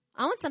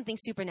 I want something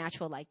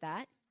supernatural like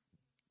that.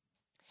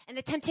 And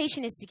the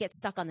temptation is to get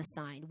stuck on the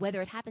sign,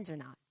 whether it happens or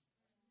not.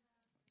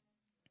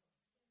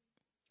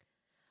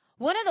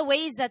 One of the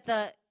ways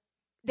that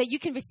you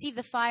can receive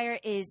the fire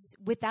is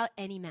without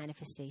any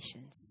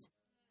manifestations.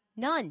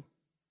 None.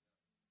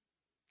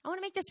 I want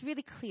to make this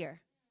really clear.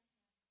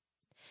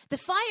 The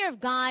fire of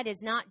God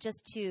is not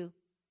just to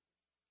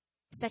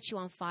set you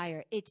on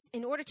fire. It's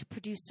in order to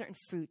produce certain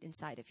fruit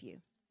inside of you.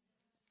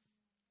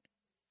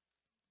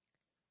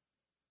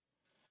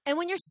 And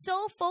when you're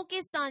so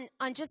focused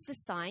on just the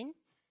sign,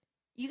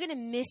 you're going to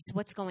miss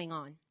what's going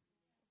on.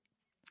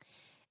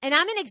 And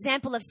I'm an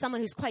example of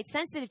someone who's quite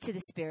sensitive to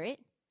the Spirit.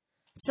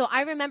 So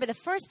I remember the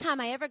first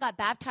time I ever got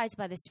baptized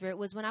by the Spirit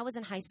was when I was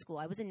in high school.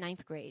 I was in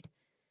 9th grade.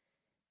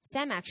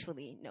 Sam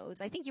actually knows.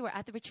 I think you were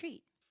at the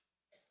retreat.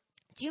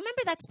 Do you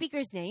remember that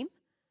speaker's name?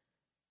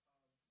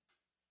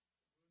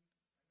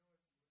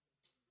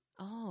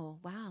 Oh,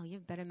 wow. You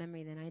have better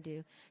memory than I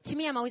do. To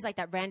me, I'm always like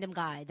that random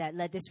guy that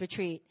led this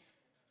retreat.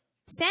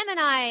 Sam and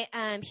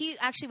I, he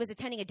actually was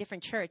attending a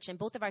different church, and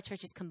both of our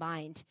churches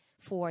combined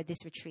for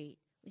this retreat,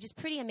 which is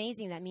pretty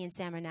amazing that me and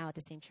Sam are now at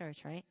the same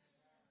church, right?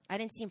 I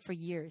didn't see him for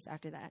years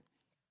after that.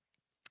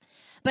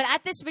 But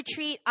at this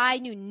retreat, I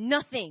knew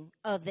nothing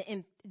of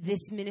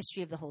this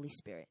ministry of the Holy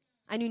Spirit.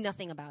 I knew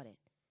nothing about it.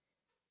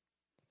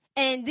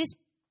 And this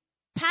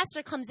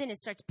pastor comes in and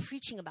starts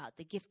preaching about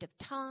the gift of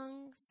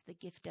tongues, the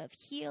gift of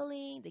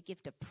healing, the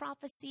gift of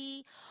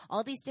prophecy,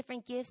 all these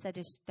different gifts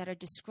that are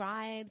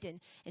described in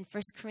 1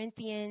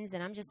 Corinthians.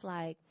 And I'm just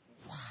like,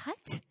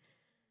 what?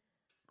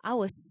 I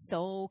was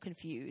so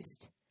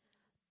confused.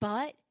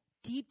 But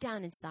deep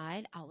down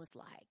inside, I was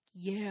like,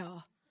 yeah,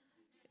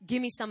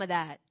 give me some of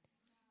that.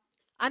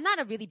 I'm not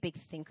a really big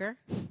thinker.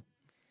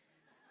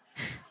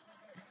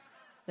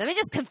 Let me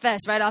just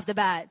confess right off the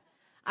bat.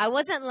 I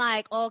wasn't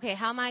like, oh, okay,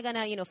 how am I going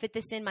to, fit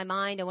this in my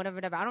mind and whatever.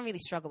 I don't really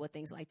struggle with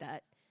things like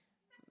that.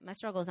 My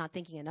struggle is not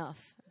thinking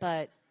enough.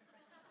 But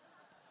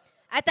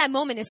at that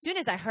moment, as soon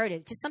as I heard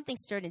it, just something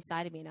stirred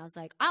inside of me. And I was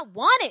like, I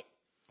want it.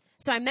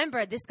 So I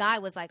remember this guy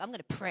was like, I'm going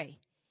to pray.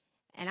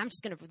 And I'm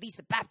just going to release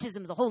the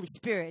baptism of the Holy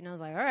Spirit. And I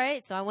was like, all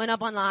right. So I went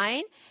up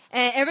online.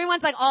 And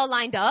everyone's like all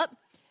lined up.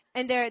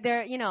 And they're,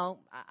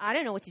 I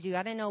didn't know what to do.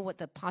 I didn't know what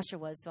the posture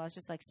was. So I was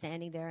just like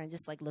standing there and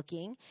just like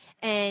looking.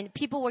 And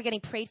people were getting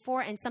prayed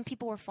for. And some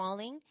people were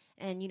falling.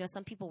 And,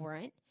 some people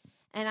weren't.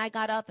 And I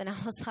got up and I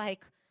was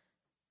like,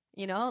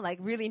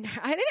 really,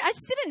 I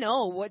just didn't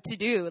know what to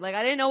do. Like,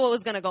 I didn't know what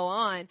was going to go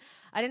on.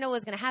 I didn't know what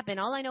was going to happen.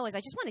 All I know is I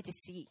just wanted to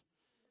see.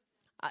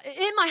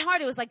 In my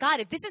heart, it was like,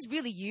 God, if this is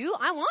really you,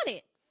 I want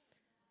it.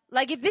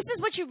 Like, if this is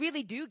what you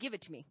really do, give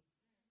it to me.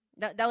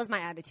 That was my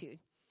attitude.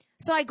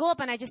 So I go up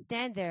and I just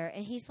stand there,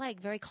 and he's like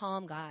very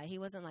calm guy. He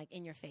wasn't like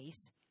in your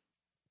face.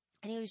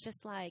 And he was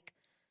just like,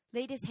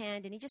 laid his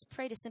hand and he just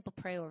prayed a simple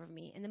prayer over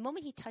me. And the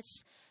moment he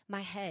touched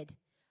my head,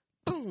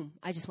 boom,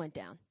 I just went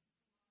down.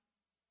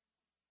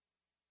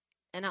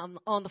 And I'm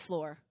on the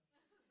floor,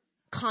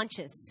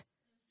 conscious.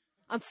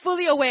 I'm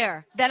fully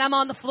aware that I'm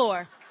on the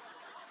floor.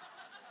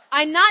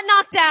 I'm not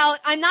knocked out.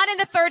 I'm not in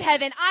the third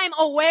heaven. I'm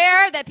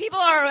aware that people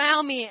are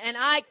around me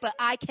but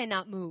I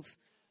cannot move.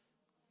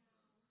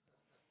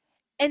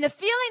 And the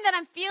feeling that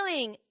I'm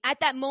feeling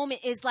at that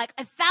moment is like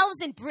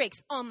 1,000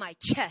 bricks on my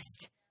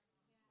chest.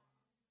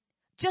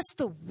 Just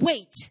the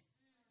weight.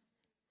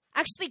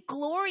 Actually,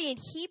 glory in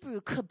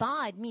Hebrew,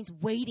 kabod, means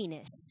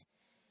weightiness.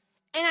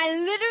 And I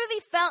literally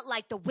felt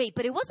like the weight,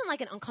 but it wasn't like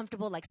an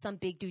uncomfortable, like some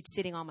big dude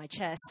sitting on my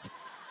chest.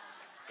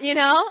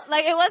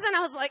 Like it wasn't,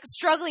 I was like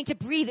struggling to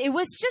breathe. It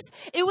was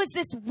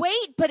this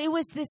weight, but it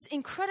was this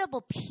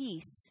incredible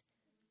peace.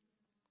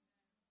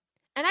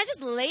 And I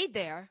just laid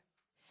there.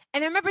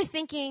 And I remember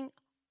thinking,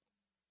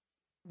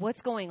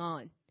 what's going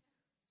on?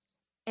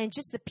 And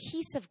just the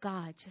peace of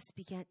God just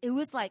began. It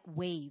was like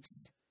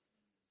waves.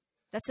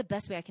 That's the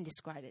best way I can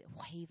describe it.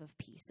 A wave of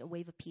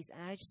peace.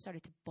 And I just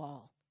started to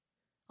bawl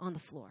on the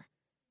floor.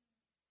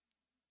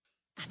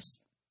 I'm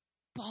just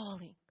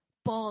bawling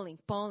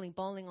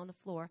on the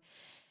floor.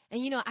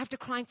 And, after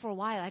crying for a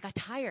while, I got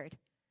tired.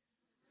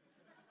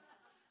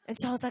 And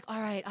so I was like, all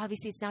right,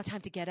 obviously it's now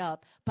time to get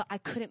up. But I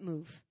couldn't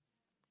move.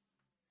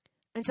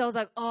 And so I was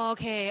like, oh,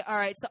 okay, all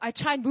right. So I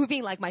tried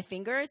moving like my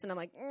fingers and I'm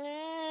like,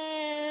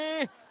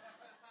 and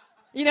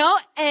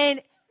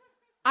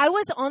I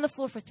was on the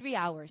floor for 3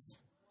 hours.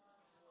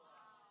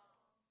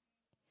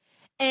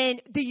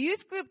 And the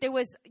youth group, there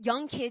was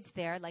young kids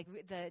there, like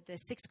the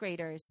sixth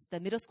graders,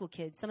 the middle school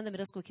kids. Some of the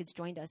middle school kids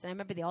joined us. And I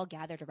remember they all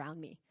gathered around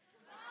me.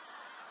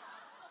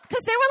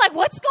 Because they were like,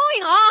 what's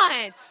going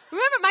on?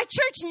 Remember, my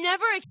church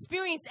never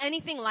experienced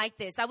anything like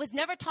this. I was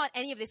never taught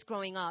any of this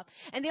growing up.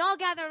 And they all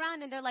gather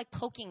around and they're like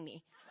poking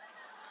me.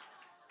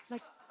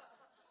 Like,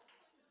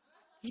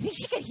 you think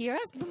she could hear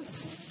us?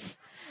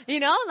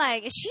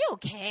 Like, is she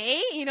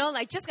okay? And I'm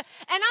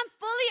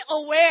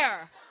fully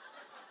aware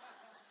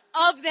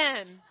of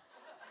them.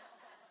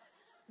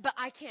 But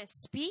I can't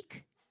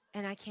speak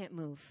and I can't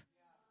move.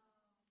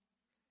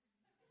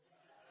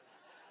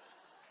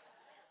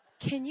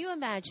 Can you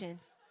imagine?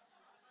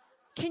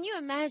 Can you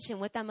imagine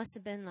what that must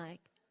have been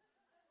like?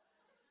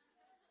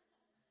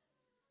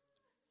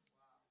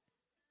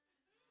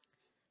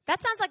 That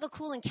sounds like a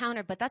cool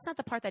encounter, but that's not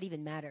the part that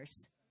even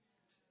matters.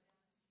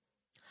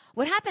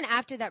 What happened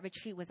after that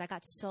retreat was I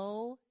got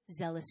so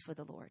zealous for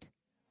the Lord.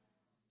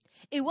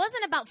 It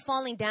wasn't about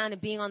falling down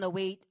and being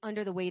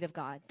under the weight of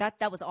God.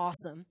 That was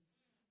awesome.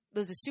 It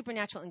was a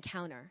supernatural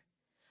encounter.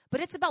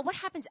 But it's about what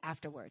happens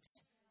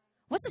afterwards.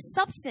 What's the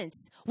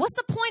substance? What's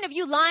the point of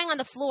you lying on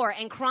the floor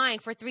and crying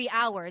for 3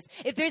 hours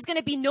if there's going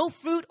to be no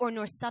fruit or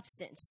no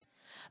substance?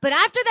 But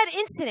after that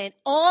incident,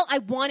 all I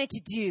wanted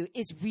to do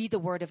is read the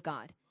Word of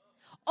God.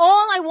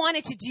 All I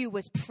wanted to do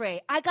was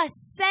pray. I got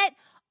set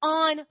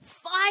on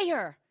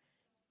fire.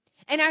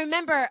 And I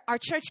remember our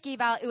church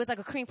gave out, it was like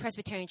a Korean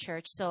Presbyterian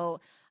church,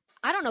 so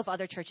I don't know if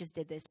other churches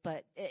did this,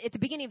 but at the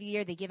beginning of the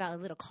year, they give out a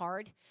little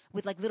card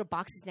with like little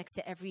boxes next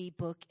to every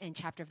book and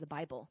chapter of the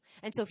Bible.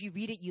 And so if you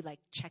read it, you like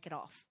check it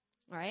off.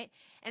 All right.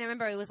 And I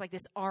remember it was like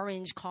this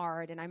orange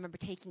card, and I remember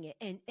taking it,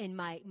 and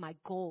my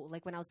goal,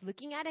 like when I was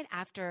looking at it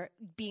after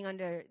being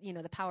under,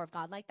 the power of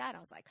God like that, I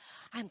was like,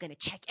 I'm going to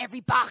check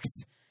every box.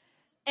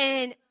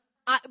 And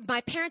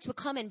my parents would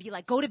come and be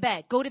like, go to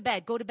bed, go to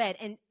bed, go to bed.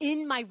 And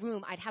in my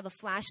room, I'd have a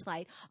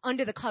flashlight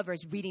under the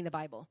covers reading the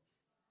Bible.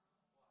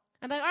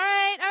 I'm like, all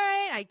right.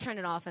 I turn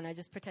it off and I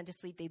just pretend to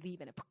sleep. They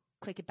leave and I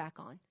click it back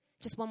on.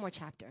 Just one more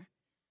chapter.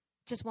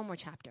 Just one more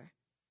chapter.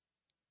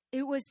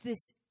 It was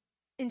this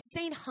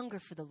insane hunger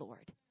for the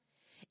Lord.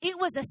 It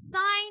was a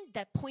sign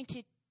that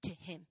pointed to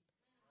Him.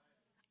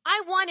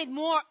 I wanted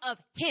more of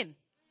Him.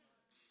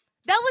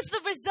 That was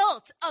the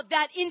result of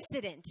that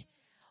incident.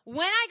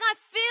 When I got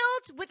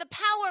filled with the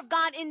power of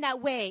God in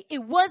that way,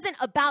 it wasn't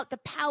about the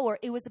power.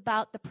 It was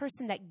about the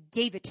person that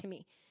gave it to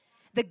me.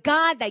 The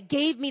God that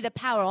gave me the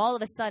power. All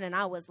of a sudden,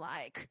 I was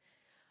like,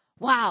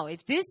 wow,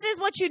 if this is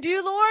what you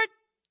do, Lord,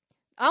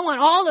 I want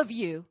all of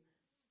you.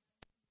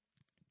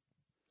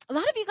 A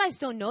lot of you guys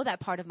don't know that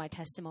part of my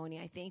testimony,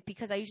 I think,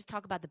 because I usually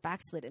talk about the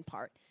backslidden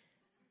part.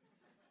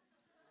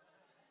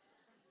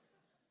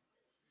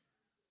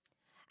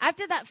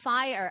 After that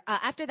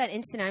after that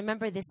incident, I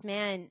remember this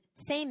man,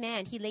 same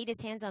man, he laid his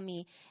hands on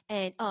me,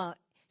 and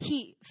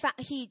he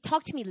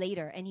talked to me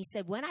later, and he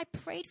said, when I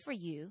prayed for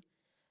you,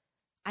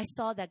 I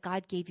saw that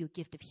God gave you a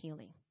gift of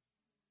healing.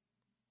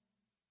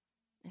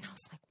 And I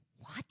was like,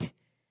 what?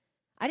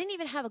 I didn't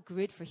even have a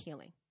grid for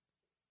healing.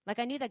 Like,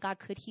 I knew that God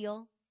could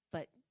heal,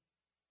 but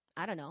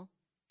I don't know,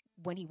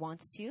 when He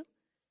wants to.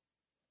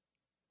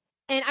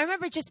 And I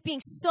remember just being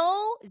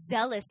so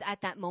zealous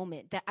at that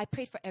moment that I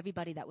prayed for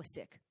everybody that was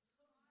sick.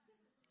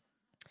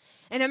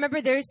 And I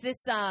remember there's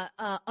this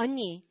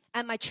Annie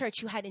at my church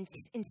who had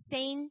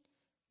insane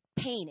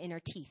pain in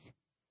her teeth.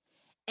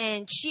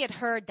 And she had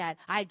heard that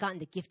I had gotten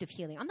the gift of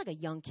healing. I'm like a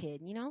young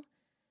kid,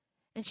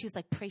 And she was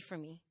like, pray for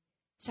me.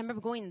 So I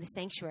remember going in the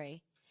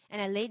sanctuary,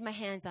 and I laid my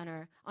hands on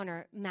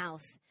her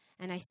mouth,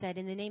 and I said,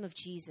 in the name of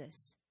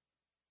Jesus,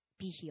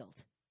 be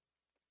healed.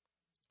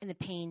 And the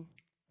pain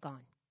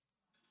gone.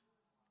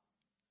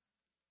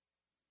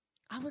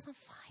 I was on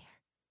fire.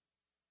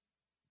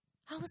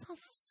 I was on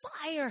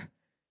fire.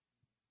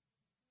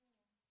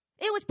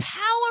 It was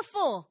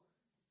powerful.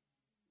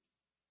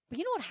 But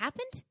you know what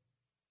happened?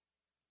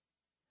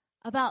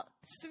 About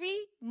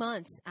 3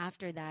 months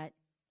after that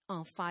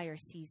on fire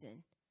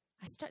season,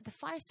 the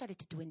fire started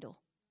to dwindle.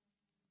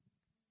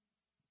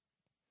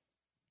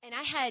 And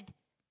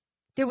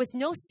there was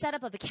no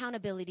setup of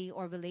accountability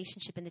or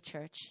relationship in the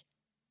church.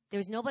 There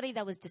was nobody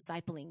that was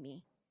discipling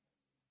me.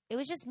 It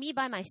was just me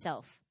by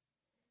myself.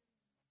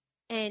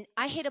 And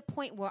I hit a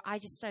point where I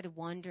just started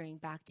wandering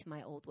back to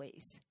my old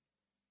ways.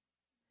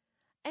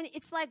 And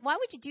it's like, why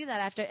would you do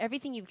that after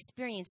everything you've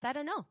experienced? I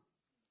don't know.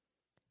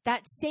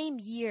 That same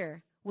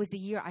year was the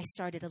year I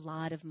started a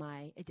lot of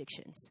my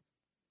addictions.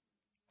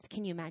 So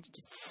can you imagine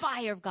just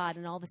fire of God,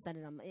 and all of a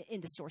sudden I'm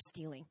in the store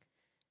stealing?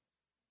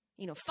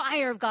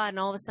 Fire of God, and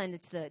all of a sudden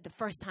it's the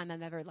first time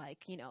I'm ever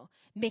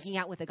making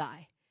out with a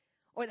guy.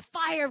 Or the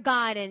fire of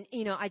God, and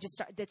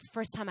that's the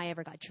first time I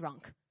ever got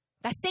drunk.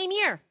 That same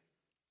year.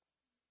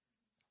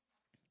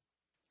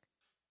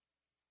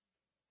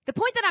 The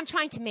point that I'm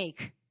trying to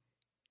make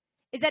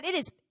is that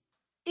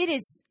it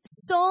is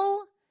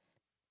so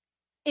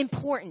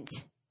important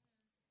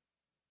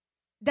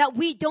that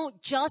we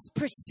don't just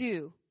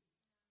pursue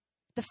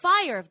the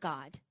fire of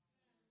God,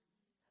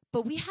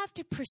 but we have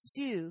to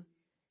pursue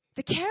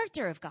the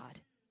character of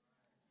God.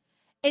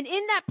 And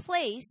in that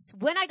place,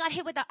 when I got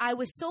hit with that, I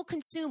was so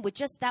consumed with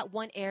just that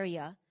one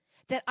area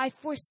that I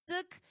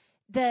forsook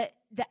the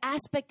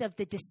aspect of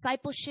the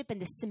discipleship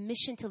and the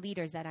submission to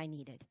leaders that I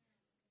needed.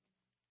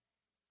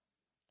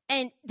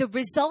 And the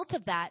result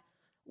of that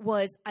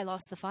was I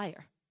lost the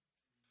fire.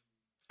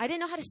 I didn't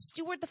know how to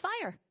steward the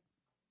fire.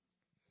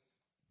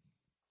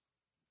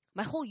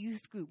 My whole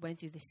youth group went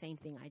through the same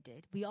thing I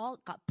did. We all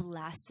got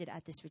blasted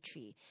at this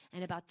retreat.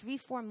 And about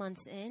 3-4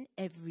 months in,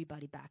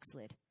 everybody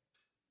backslid.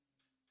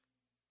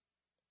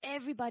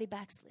 Everybody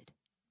backslid.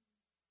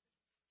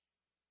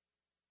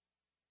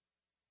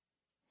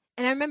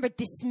 And I remember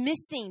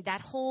dismissing that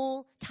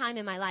whole time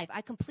in my life.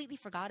 I completely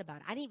forgot about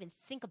it. I didn't even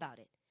think about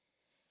it.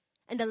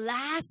 And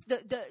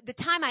the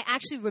time I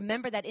actually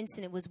remember that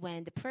incident was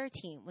when the prayer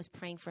team was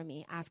praying for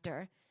me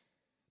after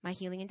my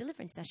healing and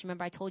deliverance session.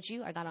 Remember I told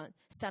you I got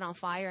set on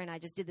fire and I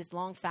just did this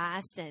long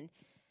fast and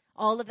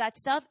all of that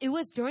stuff. It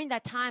was during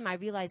that time I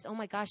realized, oh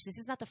my gosh, this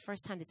is not the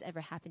first time this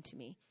ever happened to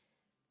me.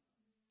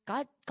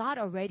 God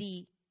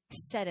already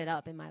set it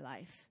up in my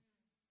life.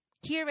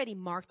 He already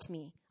marked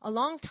me a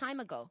long time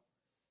ago.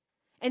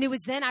 And it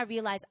was then I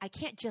realized I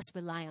can't just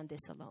rely on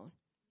this alone.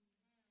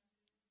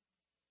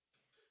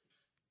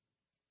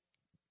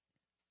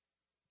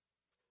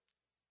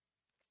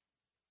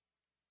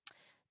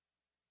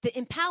 The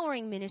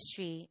empowering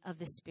ministry of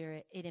the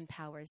Spirit, it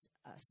empowers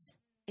us.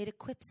 It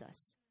equips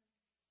us.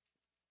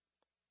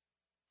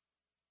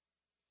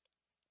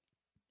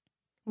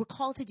 We're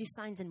called to do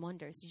signs and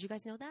wonders. Did you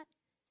guys know that?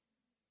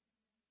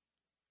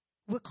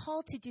 We're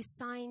called to do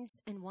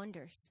signs and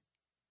wonders.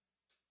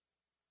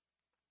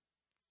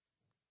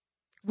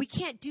 We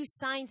can't do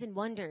signs and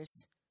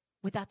wonders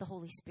without the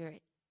Holy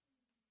Spirit.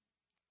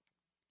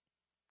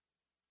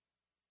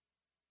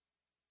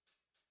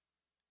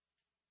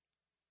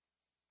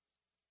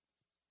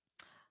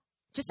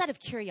 Just out of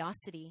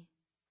curiosity,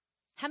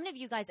 how many of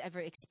you guys ever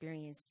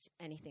experienced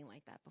anything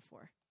like that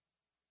before?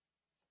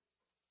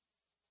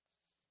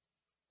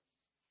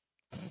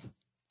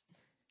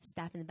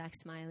 Staff in the back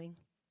smiling.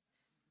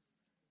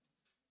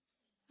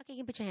 Okay, you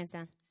can put your hands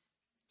down.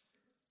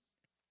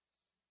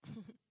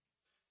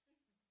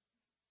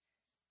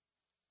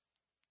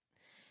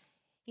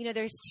 You know,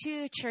 there's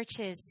two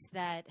churches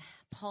that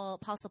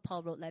Apostle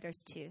Paul wrote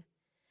letters to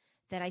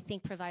that I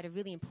think provide a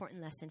really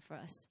important lesson for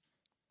us.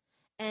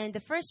 And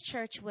the first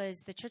church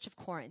was the Church of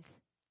Corinth.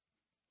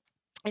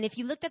 And if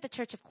you looked at the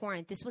Church of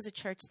Corinth, this was a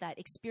church that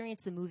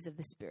experienced the moves of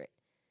the Spirit,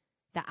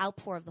 the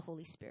outpour of the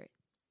Holy Spirit.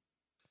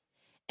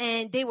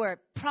 And they were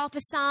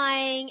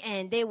prophesying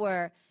and they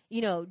were,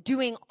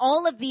 doing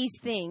all of these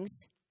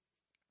things.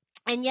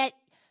 And yet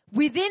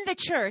within the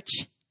church,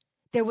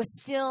 there was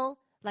still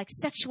like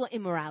sexual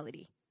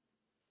immorality.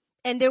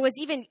 And there was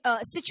even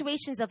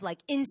situations of like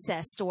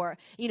incest or,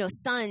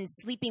 sons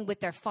sleeping with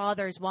their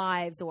father's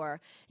wives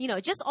or,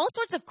 just all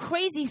sorts of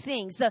crazy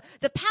things. The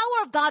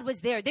power of God was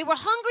there. They were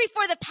hungry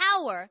for the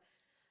power.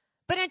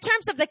 But in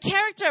terms of the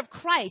character of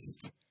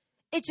Christ,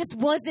 it just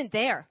wasn't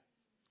there.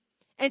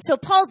 And so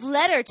Paul's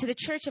letter to the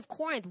church of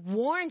Corinth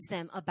warns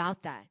them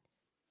about that.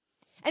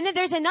 And then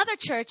there's another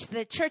church,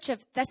 the church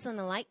of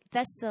Thessalonica.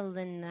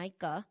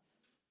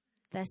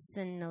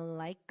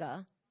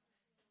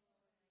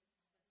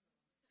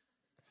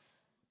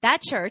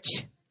 That church.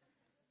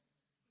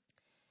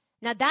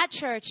 Now that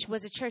church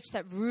was a church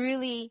that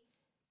really,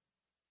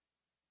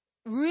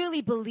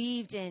 really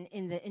believed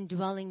in the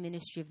indwelling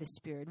ministry of the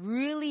Spirit.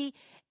 Really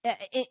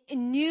it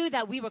knew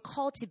that we were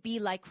called to be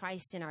like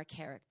Christ in our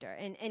character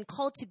and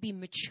called to be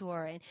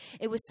mature. And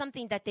it was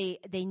something that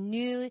they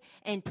knew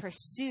and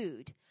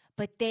pursued,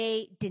 but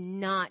they did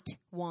not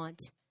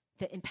want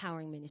the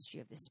empowering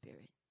ministry of the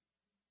Spirit.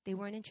 They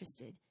weren't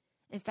interested.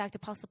 In fact,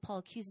 Apostle Paul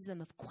accuses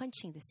them of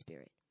quenching the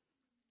Spirit.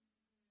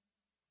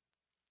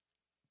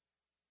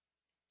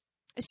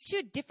 It's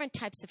two different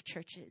types of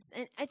churches.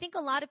 And I think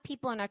a lot of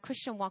people in our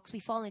Christian walks, we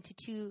fall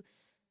into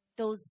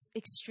those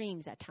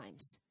extremes at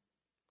times,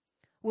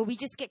 where we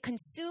just get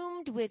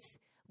consumed with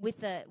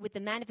the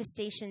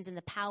manifestations and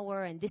the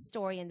power and this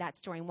story and that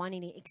story and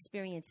wanting to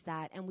experience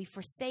that. And we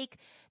forsake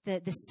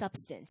the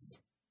substance.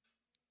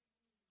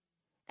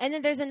 And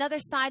then there's another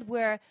side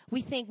where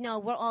we think, no,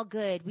 we're all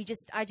good.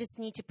 I just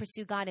need to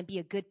pursue God and be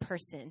a good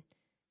person.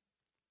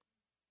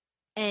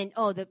 And,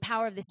 the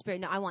power of the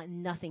Spirit, no, I want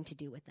nothing to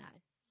do with that.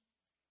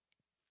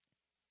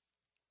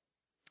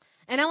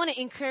 And I want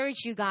to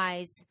encourage you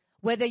guys,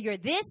 whether you're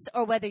this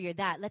or whether you're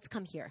that, let's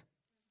come here.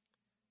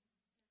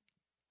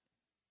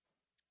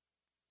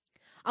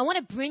 I want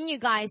to bring you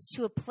guys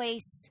to a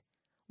place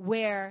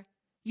where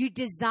you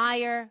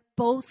desire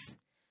both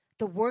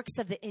the works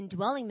of the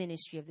indwelling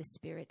ministry of the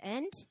Spirit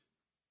and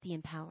the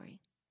empowering.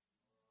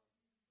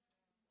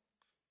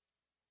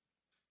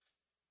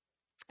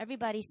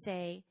 Everybody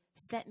say,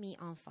 set me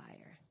on fire.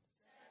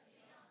 Set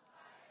me on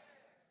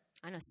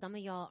fire. I know some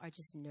of y'all are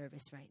just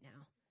nervous right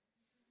now.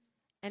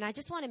 And I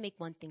just want to make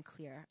one thing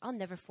clear. I'll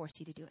never force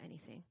you to do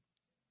anything.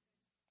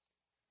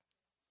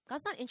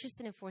 God's not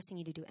interested in forcing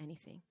you to do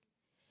anything.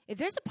 If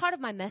there's a part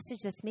of my message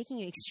that's making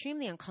you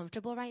extremely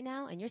uncomfortable right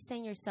now, and you're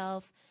saying to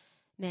yourself,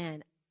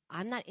 man,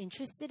 I'm not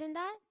interested in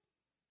that,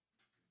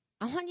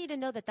 I want you to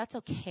know that that's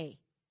okay.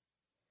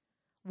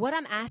 What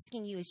I'm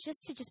asking you is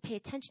just to pay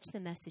attention to the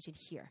message and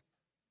hear.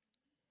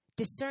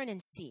 Discern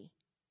and see.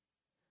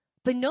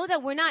 But know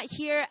that we're not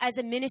here as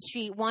a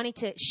ministry wanting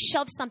to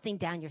shove something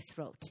down your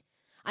throat.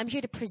 I'm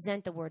here to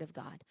present the Word of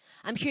God.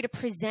 I'm here to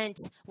present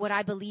what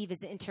I believe is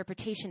the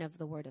interpretation of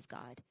the Word of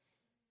God.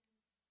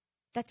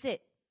 That's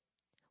it.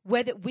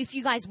 If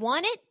you guys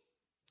want it,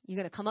 you're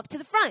going to come up to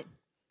the front.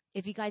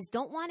 If you guys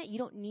don't want it, you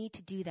don't need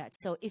to do that.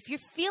 So if you're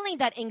feeling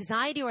that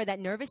anxiety or that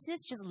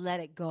nervousness, just let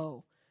it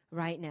go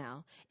right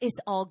now. It's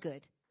all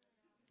good.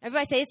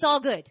 Everybody say, it's all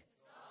good. It's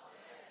all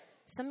good.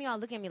 Some of y'all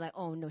look at me like,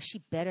 oh no,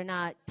 she better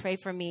not pray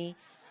for me.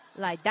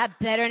 Like that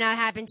better not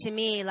happen to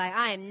me. Like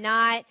I am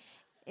not...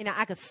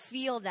 I could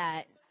feel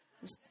that.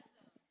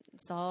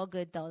 It's all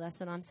good, though. That's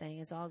what I'm saying.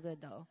 It's all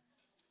good, though.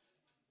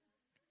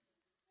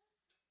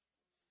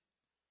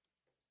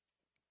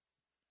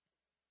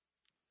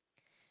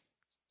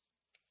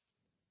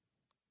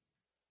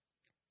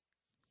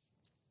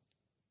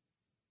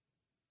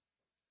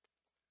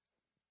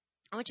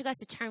 I want you guys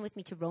to turn with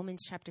me to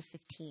Romans chapter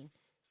 15.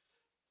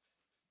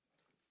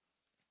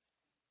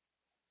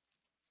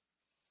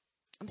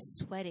 I'm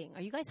sweating.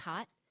 Are you guys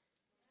hot?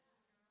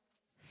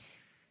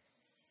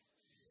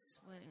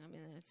 Sweating. I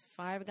mean, the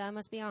fire of God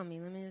must be on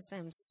me. Let me just say,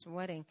 I'm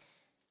sweating.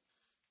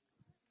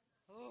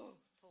 Oh.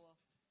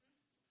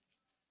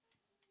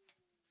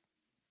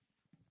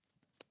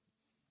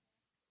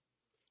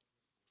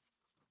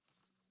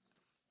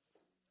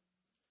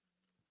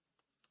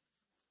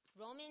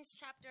 Romans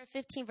chapter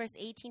 15, verse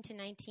 18 to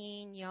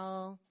 19,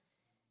 y'all.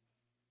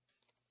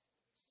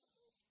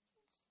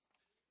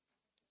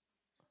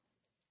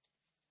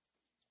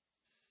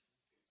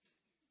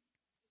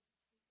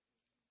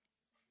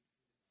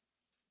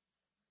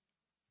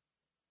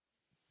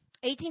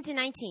 (18 to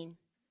 19).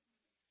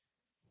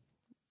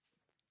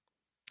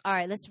 All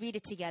right, let's read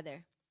it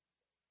together.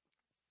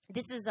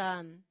 This is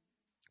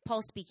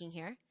Paul speaking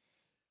here.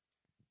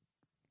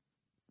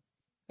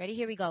 Ready?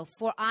 Here we go.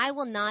 For I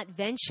will not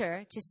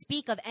venture to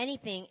speak of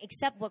anything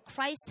except what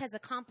Christ has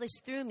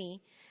accomplished through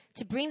me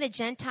to bring the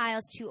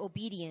Gentiles to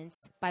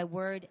obedience by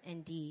word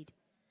and deed,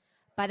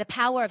 by the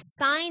power of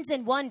signs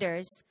and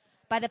wonders,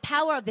 by the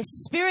power of the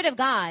Spirit of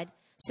God,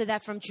 so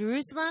that from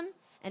Jerusalem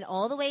and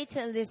all the way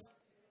to this,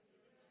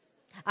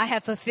 I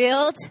have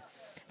fulfilled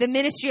the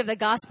ministry of the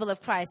gospel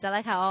of Christ. I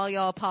like how all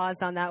y'all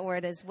paused on that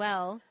word as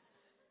well.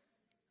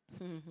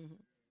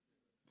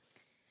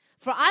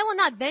 For I will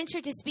not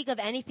venture to speak of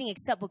anything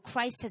except what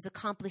Christ has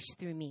accomplished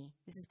through me.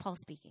 This is Paul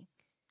speaking.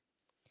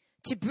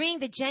 To bring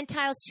the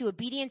Gentiles to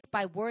obedience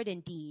by word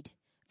and deed.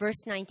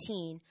 Verse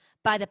 19.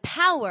 By the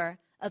power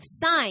of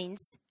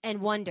signs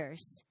and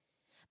wonders.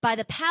 By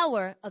the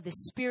power of the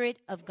Spirit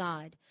of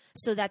God.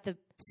 So that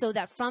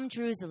from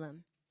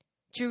Jerusalem,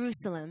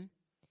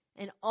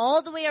 and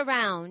all the way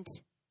around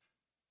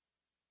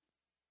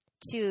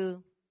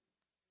to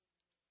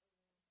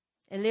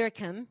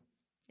Illyricum,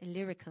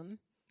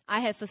 I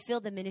have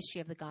fulfilled the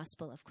ministry of the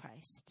gospel of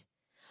Christ.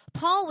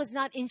 Paul was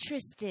not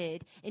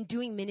interested in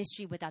doing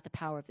ministry without the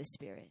power of the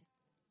Spirit.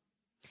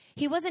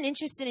 He wasn't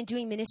interested in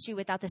doing ministry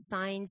without the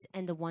signs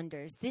and the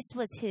wonders. This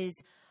was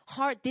his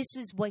heart. This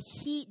is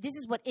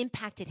what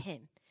impacted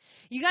him.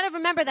 You got to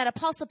remember that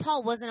Apostle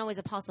Paul wasn't always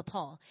Apostle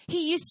Paul.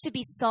 He used to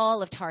be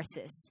Saul of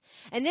Tarsus.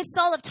 And this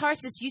Saul of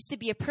Tarsus used to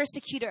be a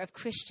persecutor of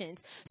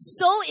Christians.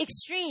 So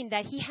extreme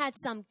that he had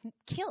some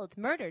killed,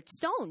 murdered,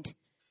 stoned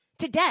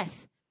to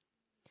death.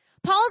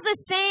 Paul's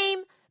the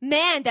same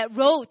man that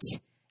wrote,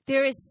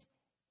 there is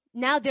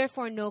now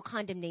therefore no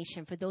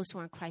condemnation for those who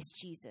are in Christ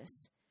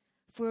Jesus.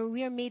 For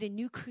we are made a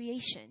new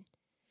creation.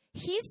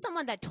 He's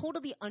someone that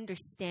totally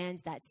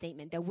understands that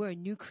statement, that we're a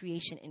new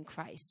creation in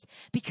Christ.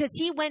 Because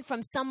he went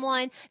from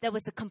someone that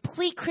was a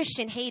complete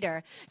Christian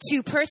hater to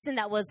a person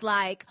that was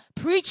like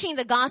preaching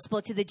the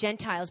gospel to the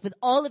Gentiles with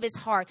all of his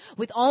heart,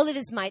 with all of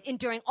his might,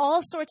 enduring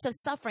all sorts of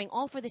suffering,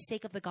 all for the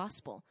sake of the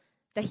gospel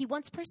that he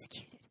once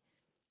persecuted.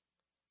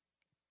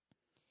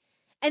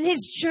 And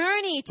his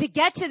journey to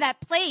get to that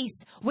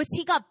place was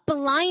he got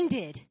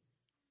blinded.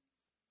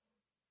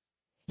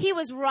 He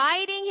was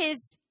riding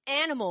his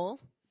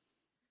animal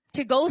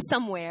to go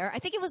somewhere. I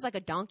think it was like a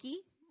donkey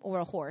or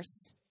a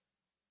horse.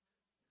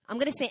 I'm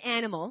going to say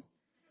animal.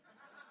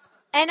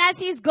 And as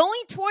he's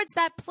going towards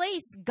that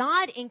place,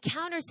 God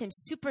encounters him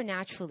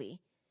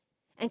supernaturally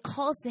and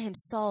calls to him,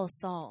 Saul,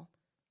 Saul.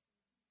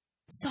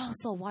 Saul,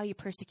 Saul, why are you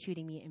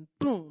persecuting me? And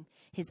boom,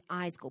 his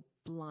eyes go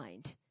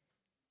blind.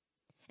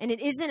 And it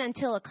isn't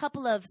until a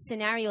couple of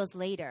scenarios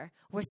later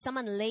where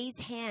someone lays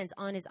hands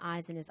on his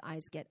eyes and his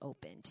eyes get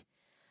opened.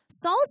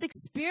 Saul's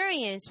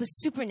experience was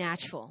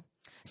supernatural.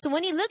 So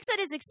when he looks at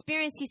his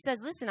experience, he says,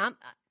 listen,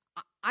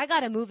 I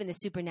got to move in the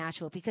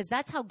supernatural because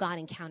that's how God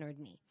encountered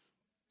me.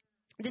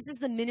 This is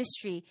the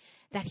ministry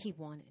that he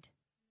wanted.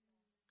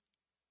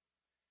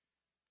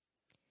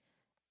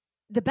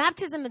 The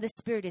baptism of the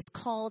Spirit is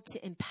called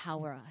to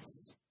empower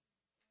us.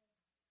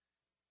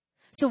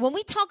 So when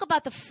we talk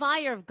about the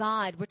fire of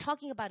God, we're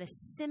talking about a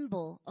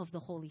symbol of the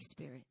Holy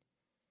Spirit.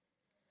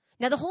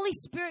 Now, the Holy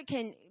Spirit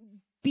can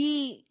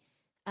be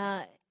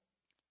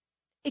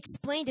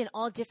explained in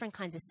all different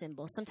kinds of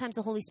symbols. Sometimes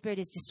the Holy Spirit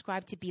is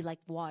described to be like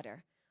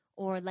water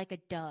or like a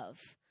dove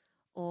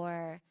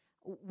or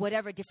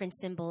whatever different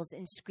symbols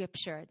in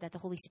Scripture that the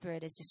Holy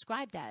Spirit is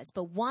described as.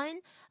 But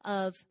one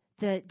of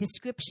the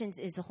descriptions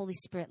is the Holy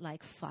Spirit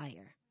like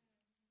fire.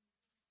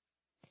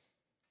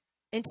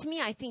 And to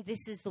me, I think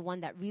this is the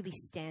one that really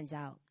stands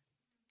out.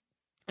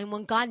 And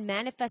when God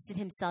manifested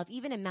himself,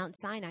 even in Mount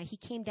Sinai, he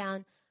came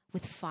down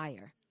with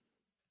fire.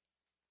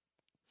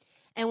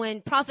 And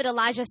when Prophet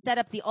Elijah set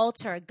up the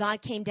altar,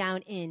 God came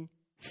down in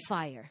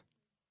fire.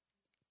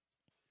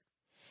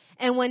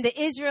 And when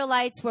the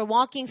Israelites were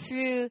walking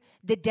through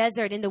the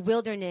desert in the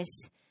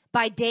wilderness,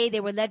 by day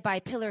they were led by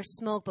a pillar of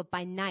smoke, but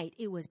by night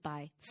it was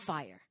by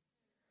fire.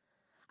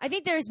 I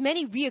think there's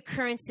many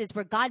reoccurrences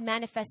where God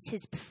manifests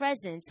his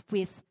presence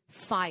with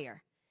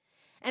fire.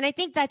 And I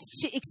think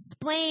that's to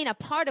explain a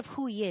part of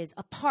who he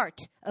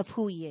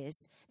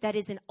is, that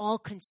is an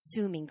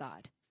all-consuming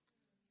God.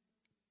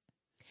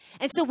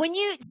 And so when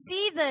you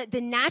see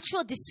the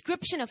natural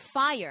description of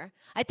fire,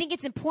 I think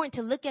it's important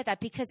to look at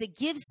that because it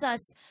gives us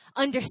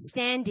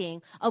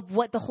understanding of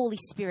what the Holy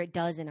Spirit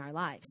does in our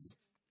lives.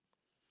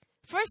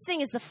 First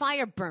thing is the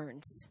fire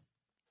burns.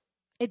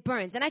 It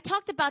burns. And I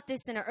talked about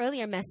this in an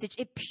earlier message.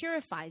 It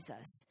purifies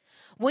us.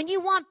 When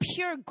you want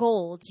pure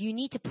gold, you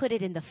need to put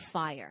it in the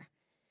fire.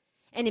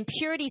 And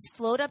impurities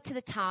float up to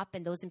the top,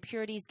 and those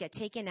impurities get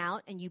taken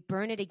out, and you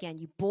burn it again.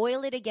 You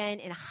boil it again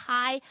in a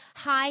high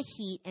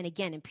heat, and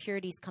again,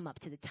 impurities come up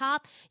to the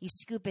top. You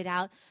scoop it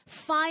out.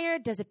 Fire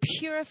does a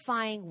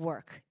purifying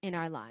work in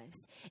our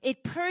lives.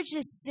 It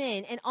purges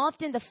sin, and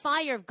often the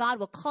fire of God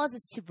will cause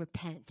us to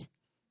repent.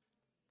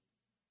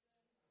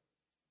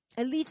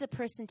 It leads a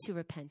person to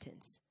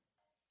repentance.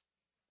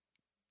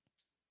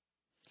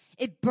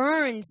 It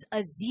burns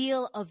a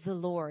zeal of the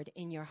Lord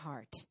in your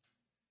heart.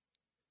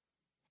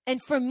 And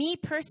for me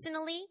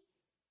personally,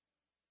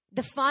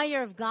 the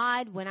fire of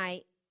God,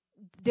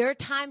 there are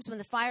times when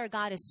the fire of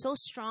God is so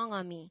strong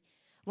on me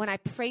when I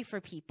pray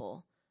for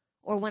people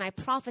or when I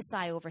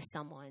prophesy over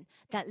someone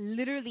that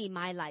literally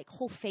my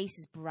whole face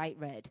is bright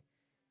red.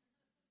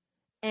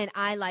 And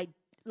I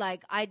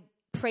I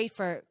pray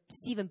for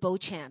Stephen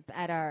Beauchamp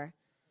at our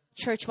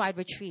church-wide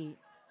retreat.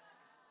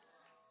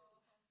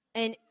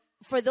 And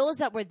for those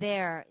that were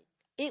there,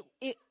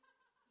 it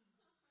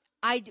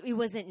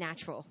wasn't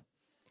natural.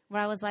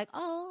 Where I was like,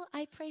 oh,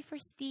 I pray for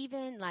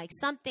Stephen.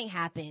 Something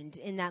happened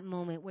in that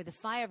moment where the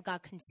fire of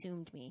God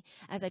consumed me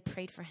as I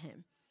prayed for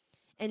him.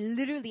 And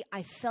literally,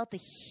 I felt the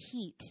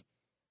heat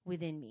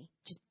within me,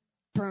 just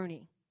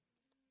burning.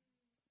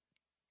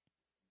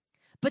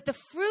 But the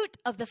fruit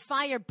of the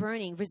fire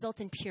burning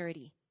results in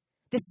purity.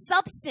 The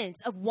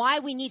substance of why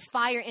we need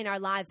fire in our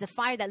lives, the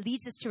fire that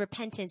leads us to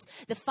repentance,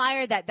 the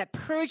fire that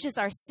purges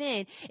our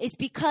sin, is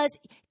because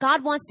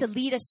God wants to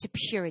lead us to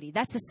purity.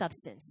 That's the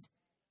substance.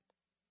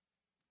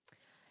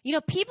 You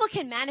know, people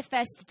can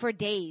manifest for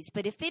days,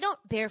 but if they don't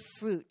bear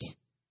fruit,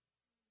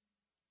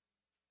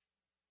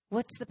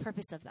 what's the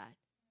purpose of that?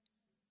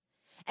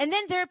 And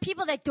then there are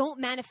people that don't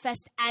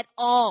manifest at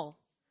all.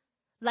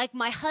 Like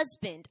my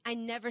husband. I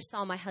never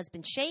saw my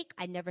husband shake.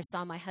 I never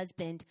saw my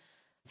husband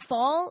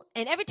fall.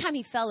 And every time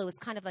he fell, it was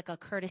kind of like not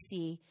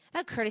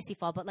a courtesy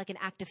fall, but like an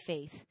act of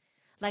faith.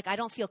 Like I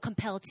don't feel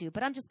compelled to,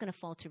 but I'm just going to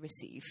fall to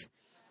receive.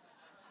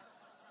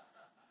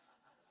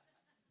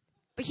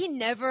 But he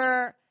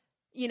never...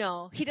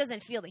 he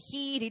doesn't feel the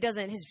heat.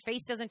 His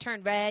face doesn't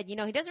turn red. He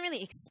doesn't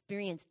really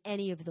experience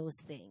any of those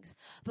things.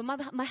 But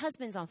my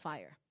husband's on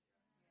fire.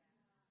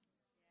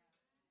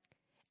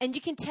 And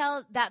you can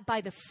tell that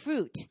by the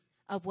fruit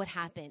of what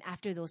happened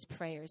after those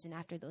prayers and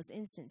after those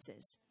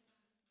instances.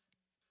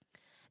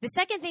 The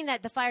second thing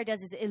that the fire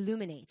does is it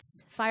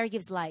illuminates. Fire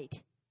gives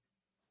light.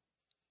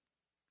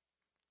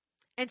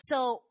 And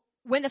so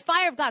when the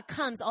fire of God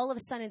comes, all of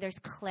a sudden there's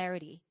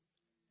clarity.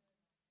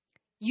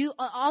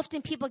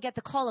 Often people get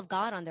the call of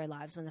God on their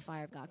lives when the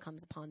fire of God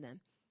comes upon them.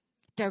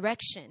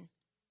 Direction.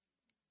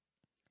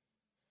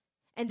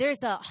 And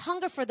there's a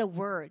hunger for the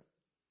word,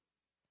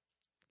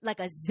 like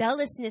a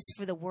zealousness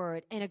for the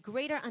word and a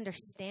greater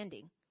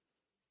understanding.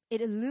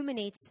 It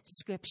illuminates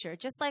scripture.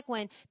 Just like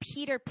when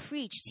Peter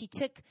preached, he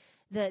took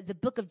the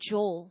book of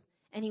Joel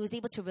and he was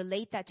able to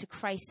relate that to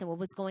Christ and what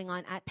was going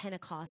on at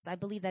Pentecost. I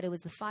believe that it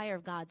was the fire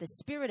of God, the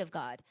Spirit of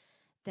God,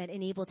 that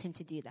enabled him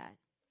to do that.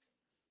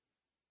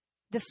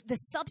 The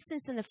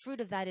substance and the fruit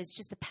of that is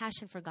just a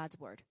passion for God's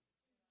word.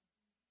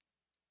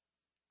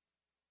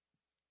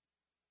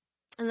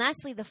 And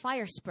lastly, the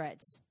fire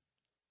spreads.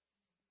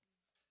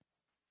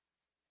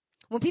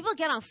 When people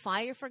get on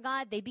fire for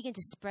God, they begin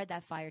to spread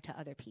that fire to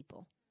other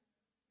people.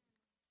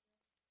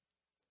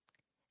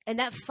 And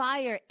that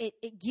fire,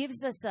 it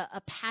gives us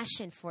a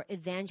passion for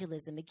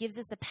evangelism. It gives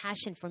us a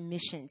passion for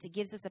missions. It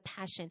gives us a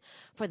passion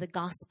for the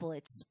gospel.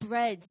 It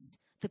spreads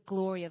the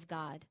glory of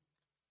God.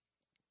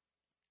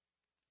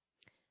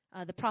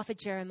 The prophet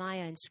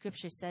Jeremiah in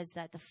scripture says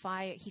that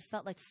he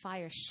felt like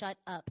fire shut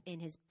up in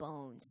his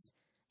bones.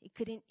 He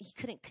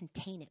couldn't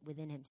contain it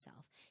within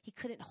himself. He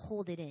couldn't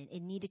hold it in.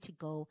 It needed to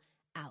go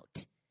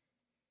out.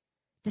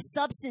 The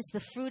substance, the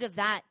fruit of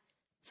that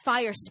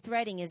fire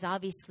spreading is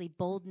obviously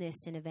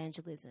boldness in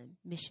evangelism,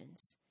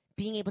 missions,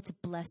 being able to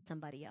bless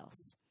somebody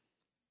else.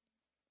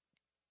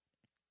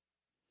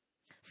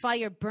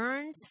 Fire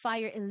burns,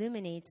 fire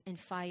illuminates, and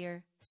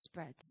fire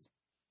spreads.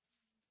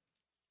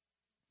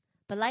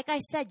 But like I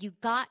said, you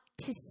got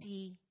to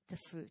see the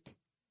fruit.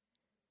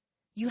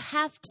 You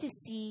have to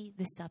see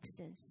the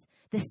substance.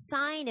 The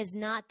sign is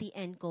not the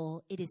end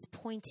goal. It is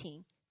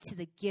pointing to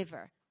the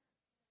giver.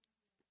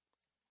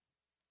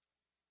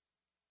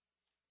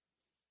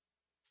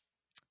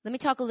 Let me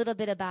talk a little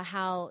bit about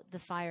how the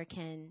fire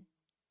can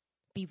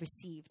be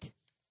received.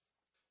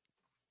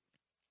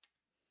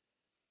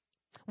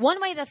 One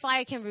way the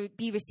fire can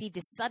be received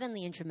is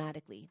suddenly and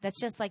dramatically.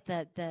 That's just like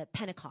the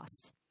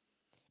Pentecost.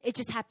 It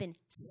just happened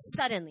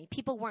suddenly.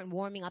 People weren't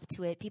warming up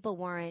to it. People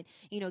weren't,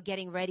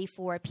 getting ready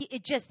for it.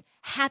 It just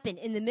happened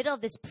in the middle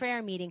of this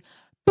prayer meeting.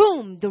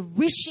 Boom, the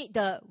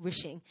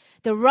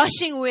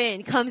rushing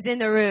wind comes in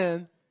the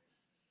room.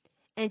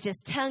 And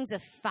just tongues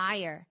of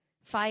fire,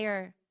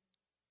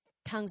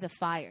 tongues of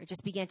fire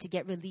just began to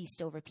get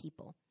released over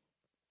people.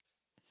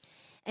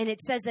 And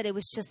it says that it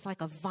was just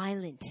like a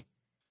violent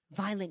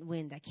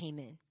wind that came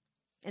in.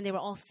 And they were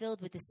all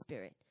filled with the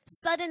Spirit,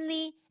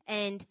 suddenly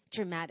and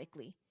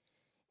dramatically.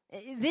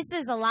 This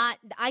is a lot.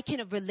 I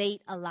can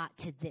relate a lot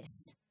to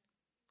this.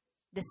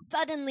 The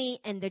suddenly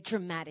and the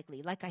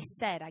dramatically. Like I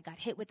said, I got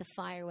hit with the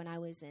fire when I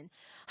was in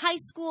high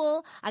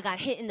school. I got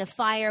hit in the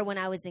fire when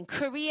I was in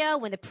Korea,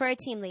 when the prayer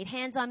team laid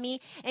hands on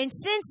me. And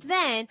since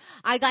then,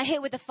 I got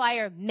hit with the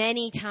fire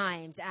many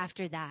times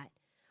after that,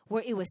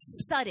 where it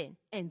was sudden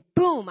and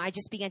boom, I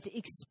just began to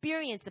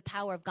experience the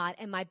power of God,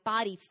 and my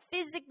body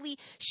physically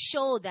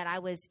showed that I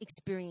was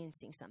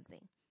experiencing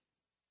something.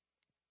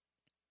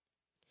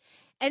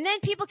 And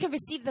then people can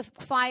receive the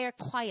fire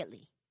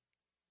quietly.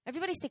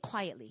 Everybody say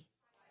quietly.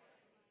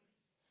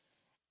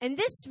 And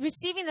this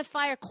receiving the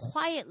fire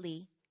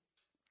quietly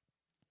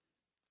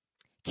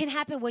can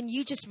happen when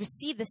you just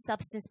receive the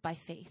substance by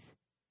faith.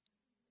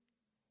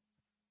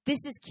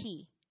 This is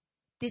key.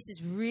 This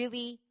is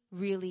really,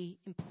 really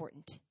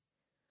important.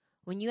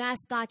 When you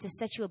ask God to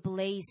set you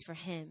ablaze for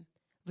Him,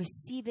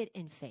 receive it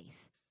in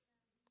faith.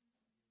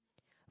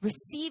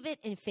 Receive it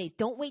in faith.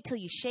 Don't wait till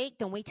you shake.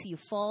 Don't wait till you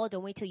fall.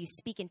 Don't wait till you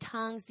speak in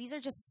tongues. These are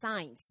just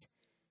signs.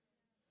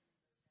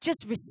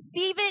 Just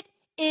receive it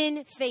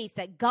in faith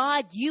that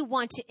God, you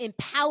want to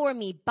empower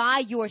me by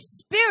your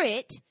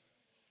Spirit,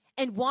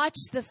 and watch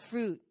the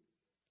fruit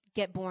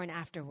get born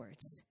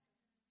afterwards.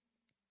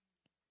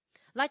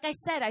 Like I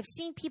said, I've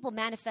seen people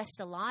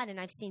manifest a lot, and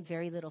I've seen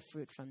very little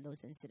fruit from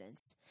those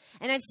incidents.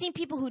 And I've seen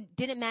people who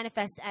didn't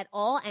manifest at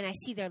all, and I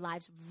see their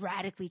lives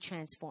radically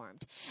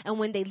transformed. And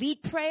when they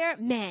lead prayer,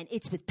 man,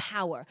 it's with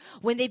power.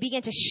 When they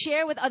begin to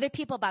share with other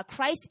people about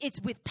Christ, it's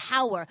with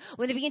power.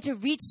 When they begin to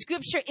read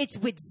scripture, it's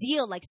with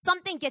zeal. Like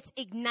something gets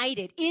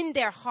ignited in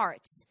their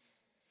hearts.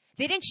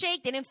 They didn't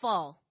shake, they didn't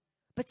fall,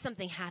 but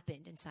something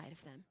happened inside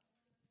of them.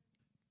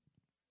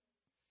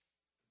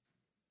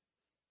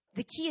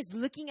 The key is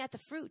looking at the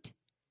fruit.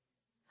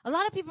 A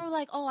lot of people are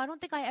like, oh, I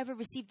don't think I ever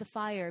received the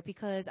fire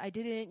because I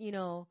didn't,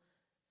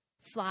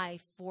 fly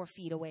 4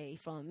 feet away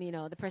from,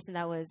 the person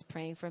that was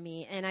praying for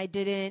me. And I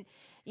didn't,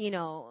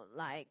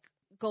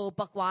 go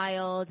buck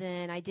wild.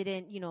 And I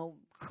didn't,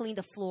 clean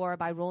the floor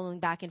by rolling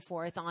back and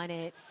forth on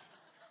it.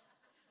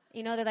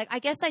 They're like, I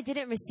guess I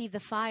didn't receive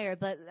the fire.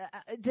 But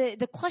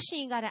the question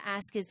you got to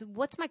ask is,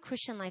 what's my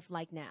Christian life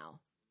like now?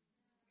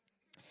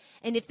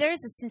 And if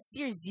there's a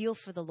sincere zeal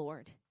for the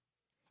Lord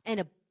and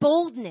a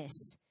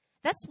boldness,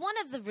 that's one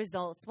of the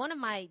results. One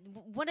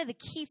of the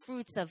key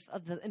fruits of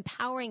the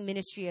empowering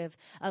ministry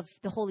of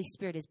the Holy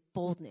Spirit is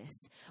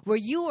boldness. Where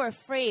you are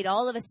afraid,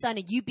 all of a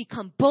sudden you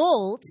become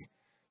bold,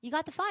 you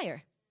got the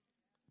fire.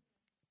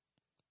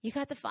 You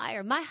got the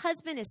fire. My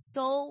husband is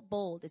so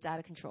bold, it's out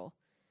of control.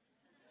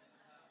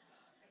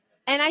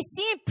 And I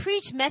see him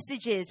preach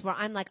messages where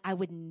I'm like, I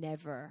would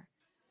never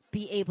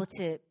be able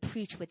to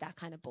preach with that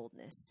kind of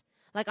boldness.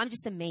 Like, I'm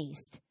just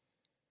amazed,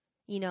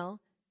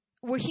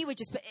 where he would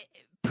just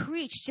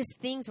preach just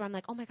things where I'm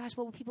like, oh my gosh,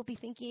 what will people be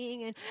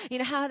thinking?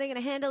 And, how are they going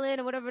to handle it?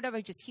 And whatever.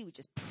 He would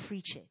just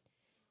preach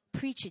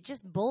it,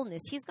 just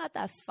boldness. He's got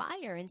that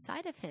fire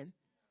inside of him.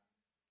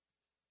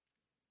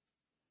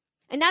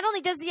 And not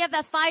only does he have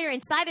that fire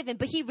inside of him,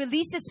 but he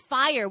releases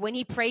fire when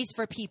he prays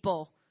for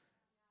people.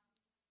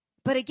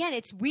 But again,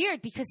 it's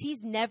weird because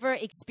he's never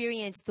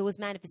experienced those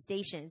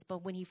manifestations.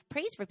 But when he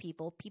prays for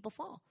people, people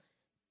fall.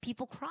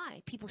 People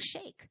cry. People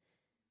shake.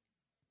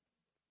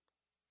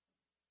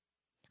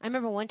 I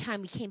remember one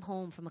time we came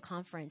home from a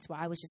conference where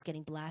I was just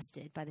getting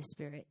blasted by the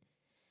Spirit.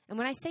 And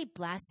when I say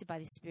blasted by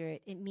the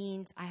Spirit, it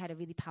means I had a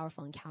really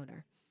powerful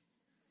encounter.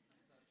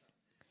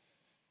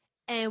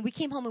 And we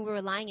came home and we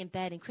were lying in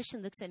bed, and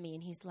Christian looks at me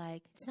and he's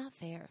like, it's not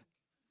fair.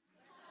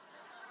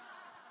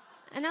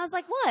 And I was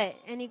like, what?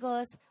 And he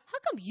goes, how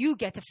come you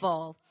get to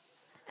fall?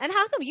 And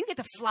how come you get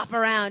to flop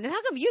around? And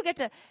how come you get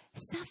to,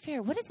 it's not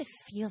fair. What does it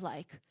feel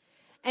like?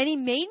 And he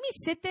made me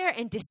sit there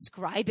and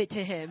describe it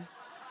to him.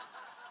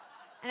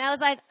 And I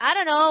was like, I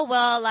don't know.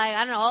 Well,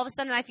 all of a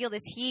sudden I feel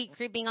this heat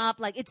creeping up.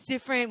 Like, it's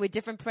different with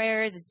different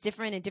prayers. It's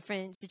different in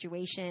different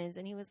situations.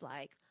 And he was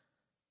like,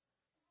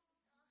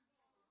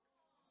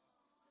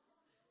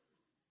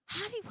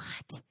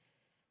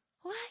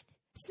 what?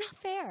 It's not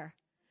fair.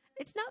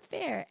 It's not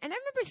fair. And I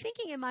remember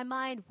thinking in my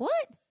mind,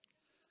 what?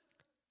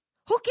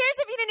 Who cares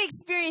if you didn't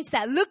experience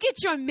that? Look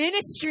at your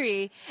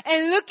ministry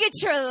and look at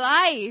your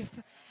life.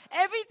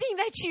 Everything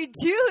that you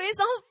do is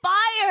on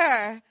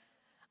fire.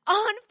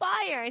 On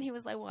fire. And he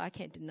was like, well, I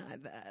can't deny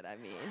that. I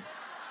mean,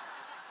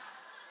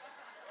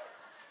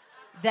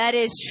 that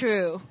is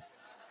true.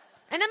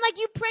 And I'm like,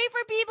 you pray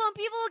for people and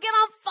people will get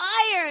on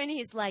fire. And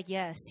he's like,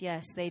 yes,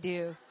 they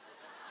do.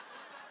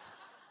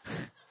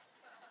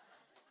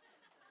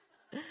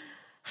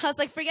 I was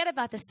like, forget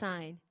about the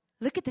sign.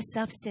 Look at the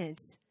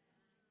substance.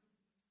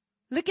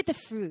 Look at the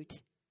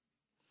fruit.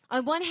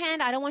 On one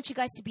hand, I don't want you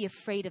guys to be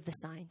afraid of the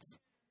signs.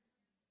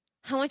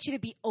 I want you to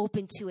be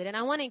open to it. And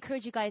I want to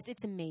encourage you guys,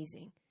 it's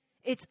amazing.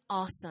 It's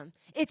awesome.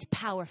 It's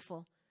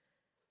powerful.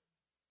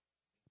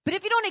 But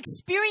if you don't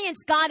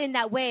experience God in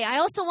that way, I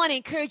also want to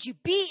encourage you,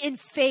 be in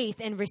faith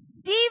and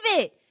receive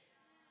it.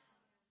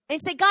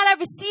 And say, God, I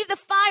receive the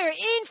fire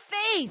in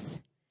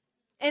faith.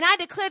 And I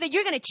declare that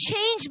you're going to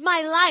change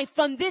my life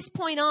from this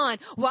point on,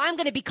 where I'm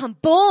going to become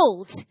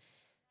bold,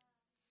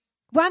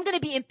 where I'm going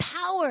to be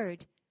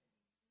empowered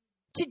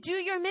to do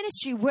your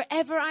ministry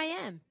wherever I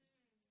am.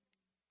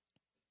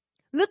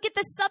 Look at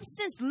the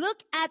substance.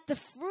 Look at the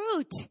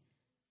fruit.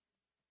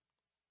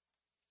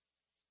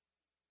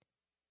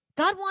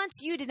 God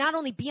wants you to not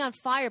only be on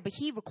fire, but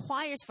he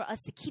requires for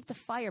us to keep the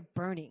fire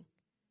burning.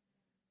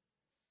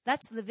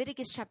 That's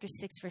Leviticus chapter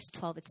 6, verse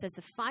 12. It says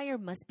the fire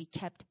must be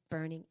kept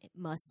burning. It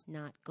must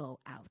not go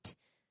out.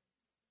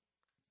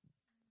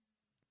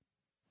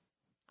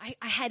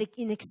 I had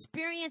an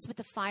experience with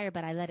the fire,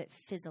 but I let it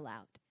fizzle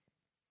out.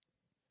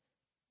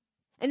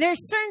 And there are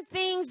certain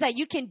things that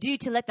you can do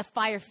to let the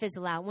fire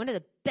fizzle out. One of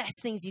the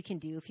best things you can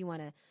do if you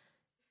want to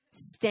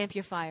stomp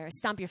your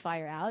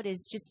fire out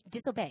is just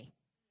disobey.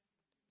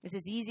 It's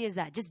as easy as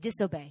that. Just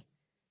disobey.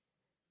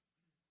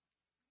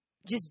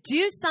 Just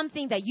do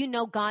something that you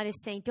know God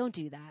is saying, don't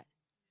do that.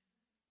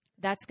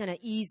 That's going to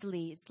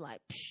easily, it's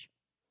like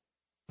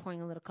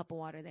pouring a little cup of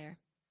water there.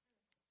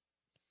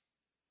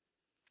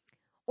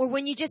 Or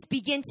when you just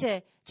begin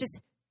to just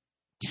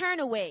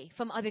turn away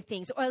from other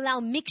things or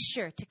allow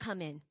mixture to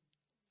come in.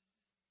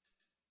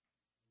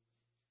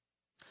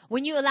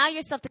 When you allow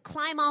yourself to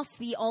climb off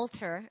the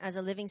altar as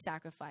a living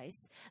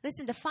sacrifice,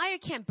 listen, the fire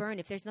can't burn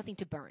if there's nothing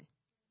to burn.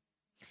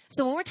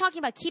 So when we're talking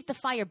about keep the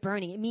fire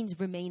burning, it means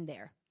remain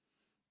there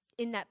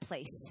in that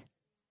place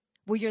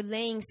where you're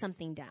laying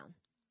something down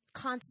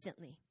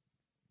constantly.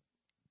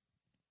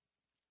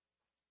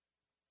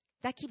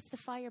 That keeps the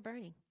fire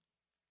burning.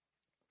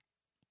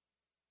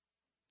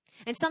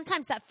 And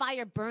sometimes that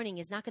fire burning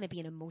is not going to be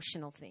an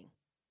emotional thing.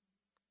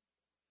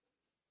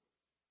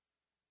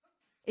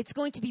 It's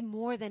going to be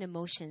more than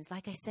emotions.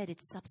 Like I said,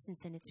 it's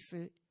substance and it's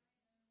fruit.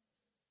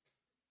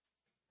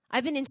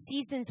 I've been in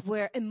seasons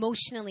where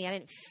emotionally I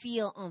didn't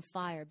feel on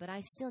fire, but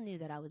I still knew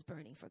that I was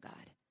burning for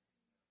God.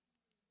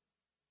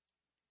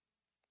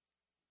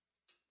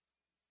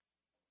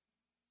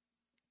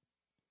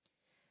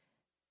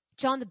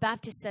 John the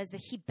Baptist says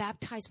that he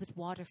baptized with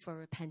water for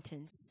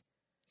repentance.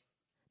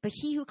 But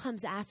he who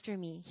comes after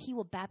me, he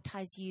will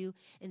baptize you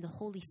in the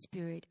Holy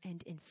Spirit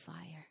and in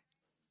fire.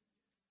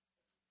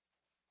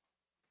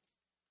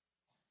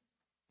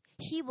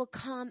 He will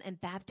come and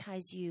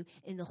baptize you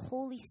in the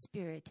Holy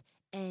Spirit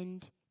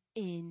and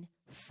in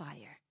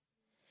fire.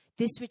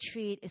 This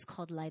retreat is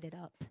called Light It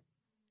Up.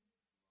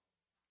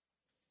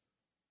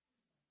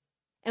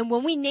 And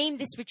when we name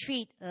this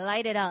retreat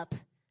Light It Up,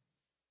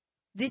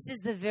 this is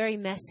the very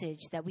message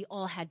that we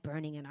all had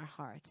burning in our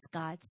hearts.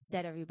 God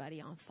set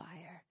everybody on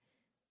fire.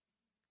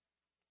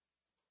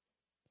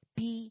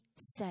 Be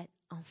set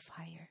on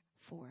fire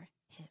for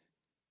him.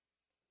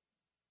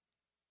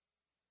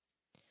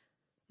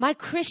 My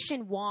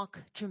Christian walk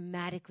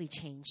dramatically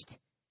changed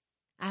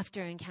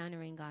after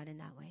encountering God in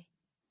that way.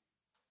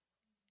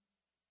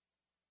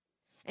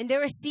 And there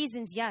were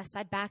seasons, yes,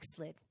 I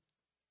backslid.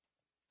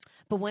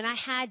 But when I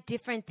had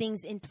different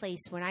things in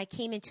place, when I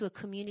came into a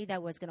community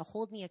that was going to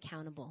hold me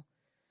accountable,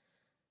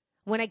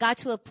 when I got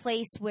to a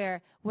place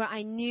where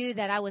I knew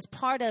that I was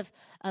part of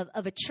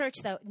a church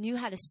that knew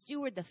how to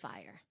steward the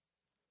fire,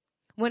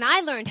 when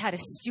I learned how to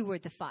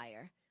steward the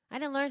fire, I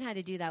didn't learn how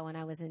to do that when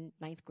I was in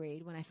 9th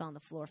grade, when I fell on the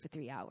floor for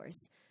 3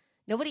 hours.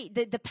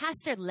 The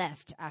pastor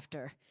left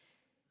after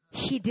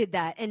he did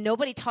that, and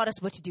nobody taught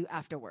us what to do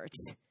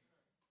afterwards.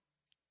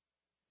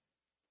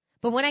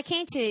 But when I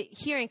came to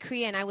here in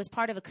Korea, and I was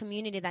part of a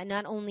community that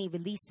not only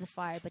released the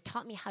fire, but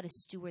taught me how to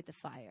steward the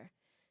fire,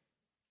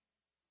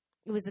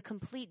 it was a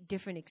complete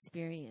different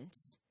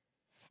experience.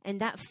 And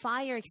that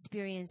fire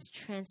experience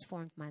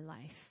transformed my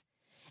life,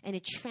 and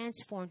it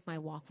transformed my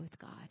walk with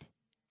God.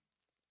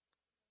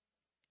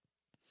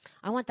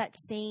 I want that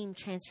same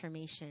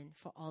transformation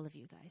for all of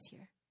you guys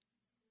here.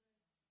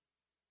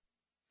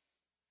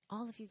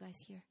 All of you guys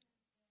here.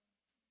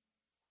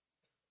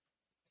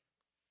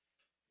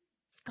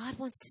 God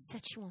wants to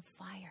set you on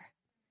fire.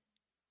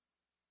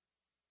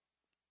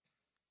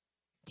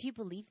 Do you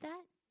believe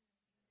that?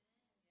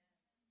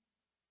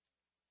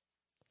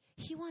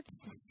 He wants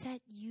to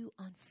set you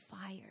on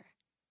fire.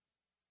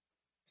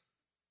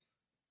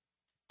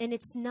 And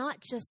it's not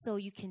just so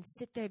you can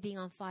sit there being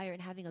on fire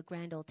and having a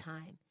grand old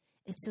time.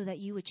 It's so that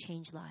you would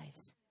change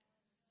lives.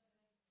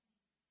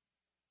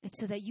 It's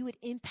so that you would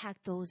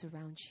impact those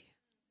around you.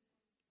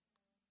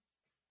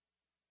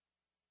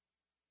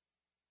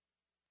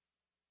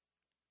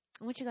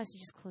 I want you guys to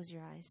just close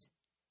your eyes.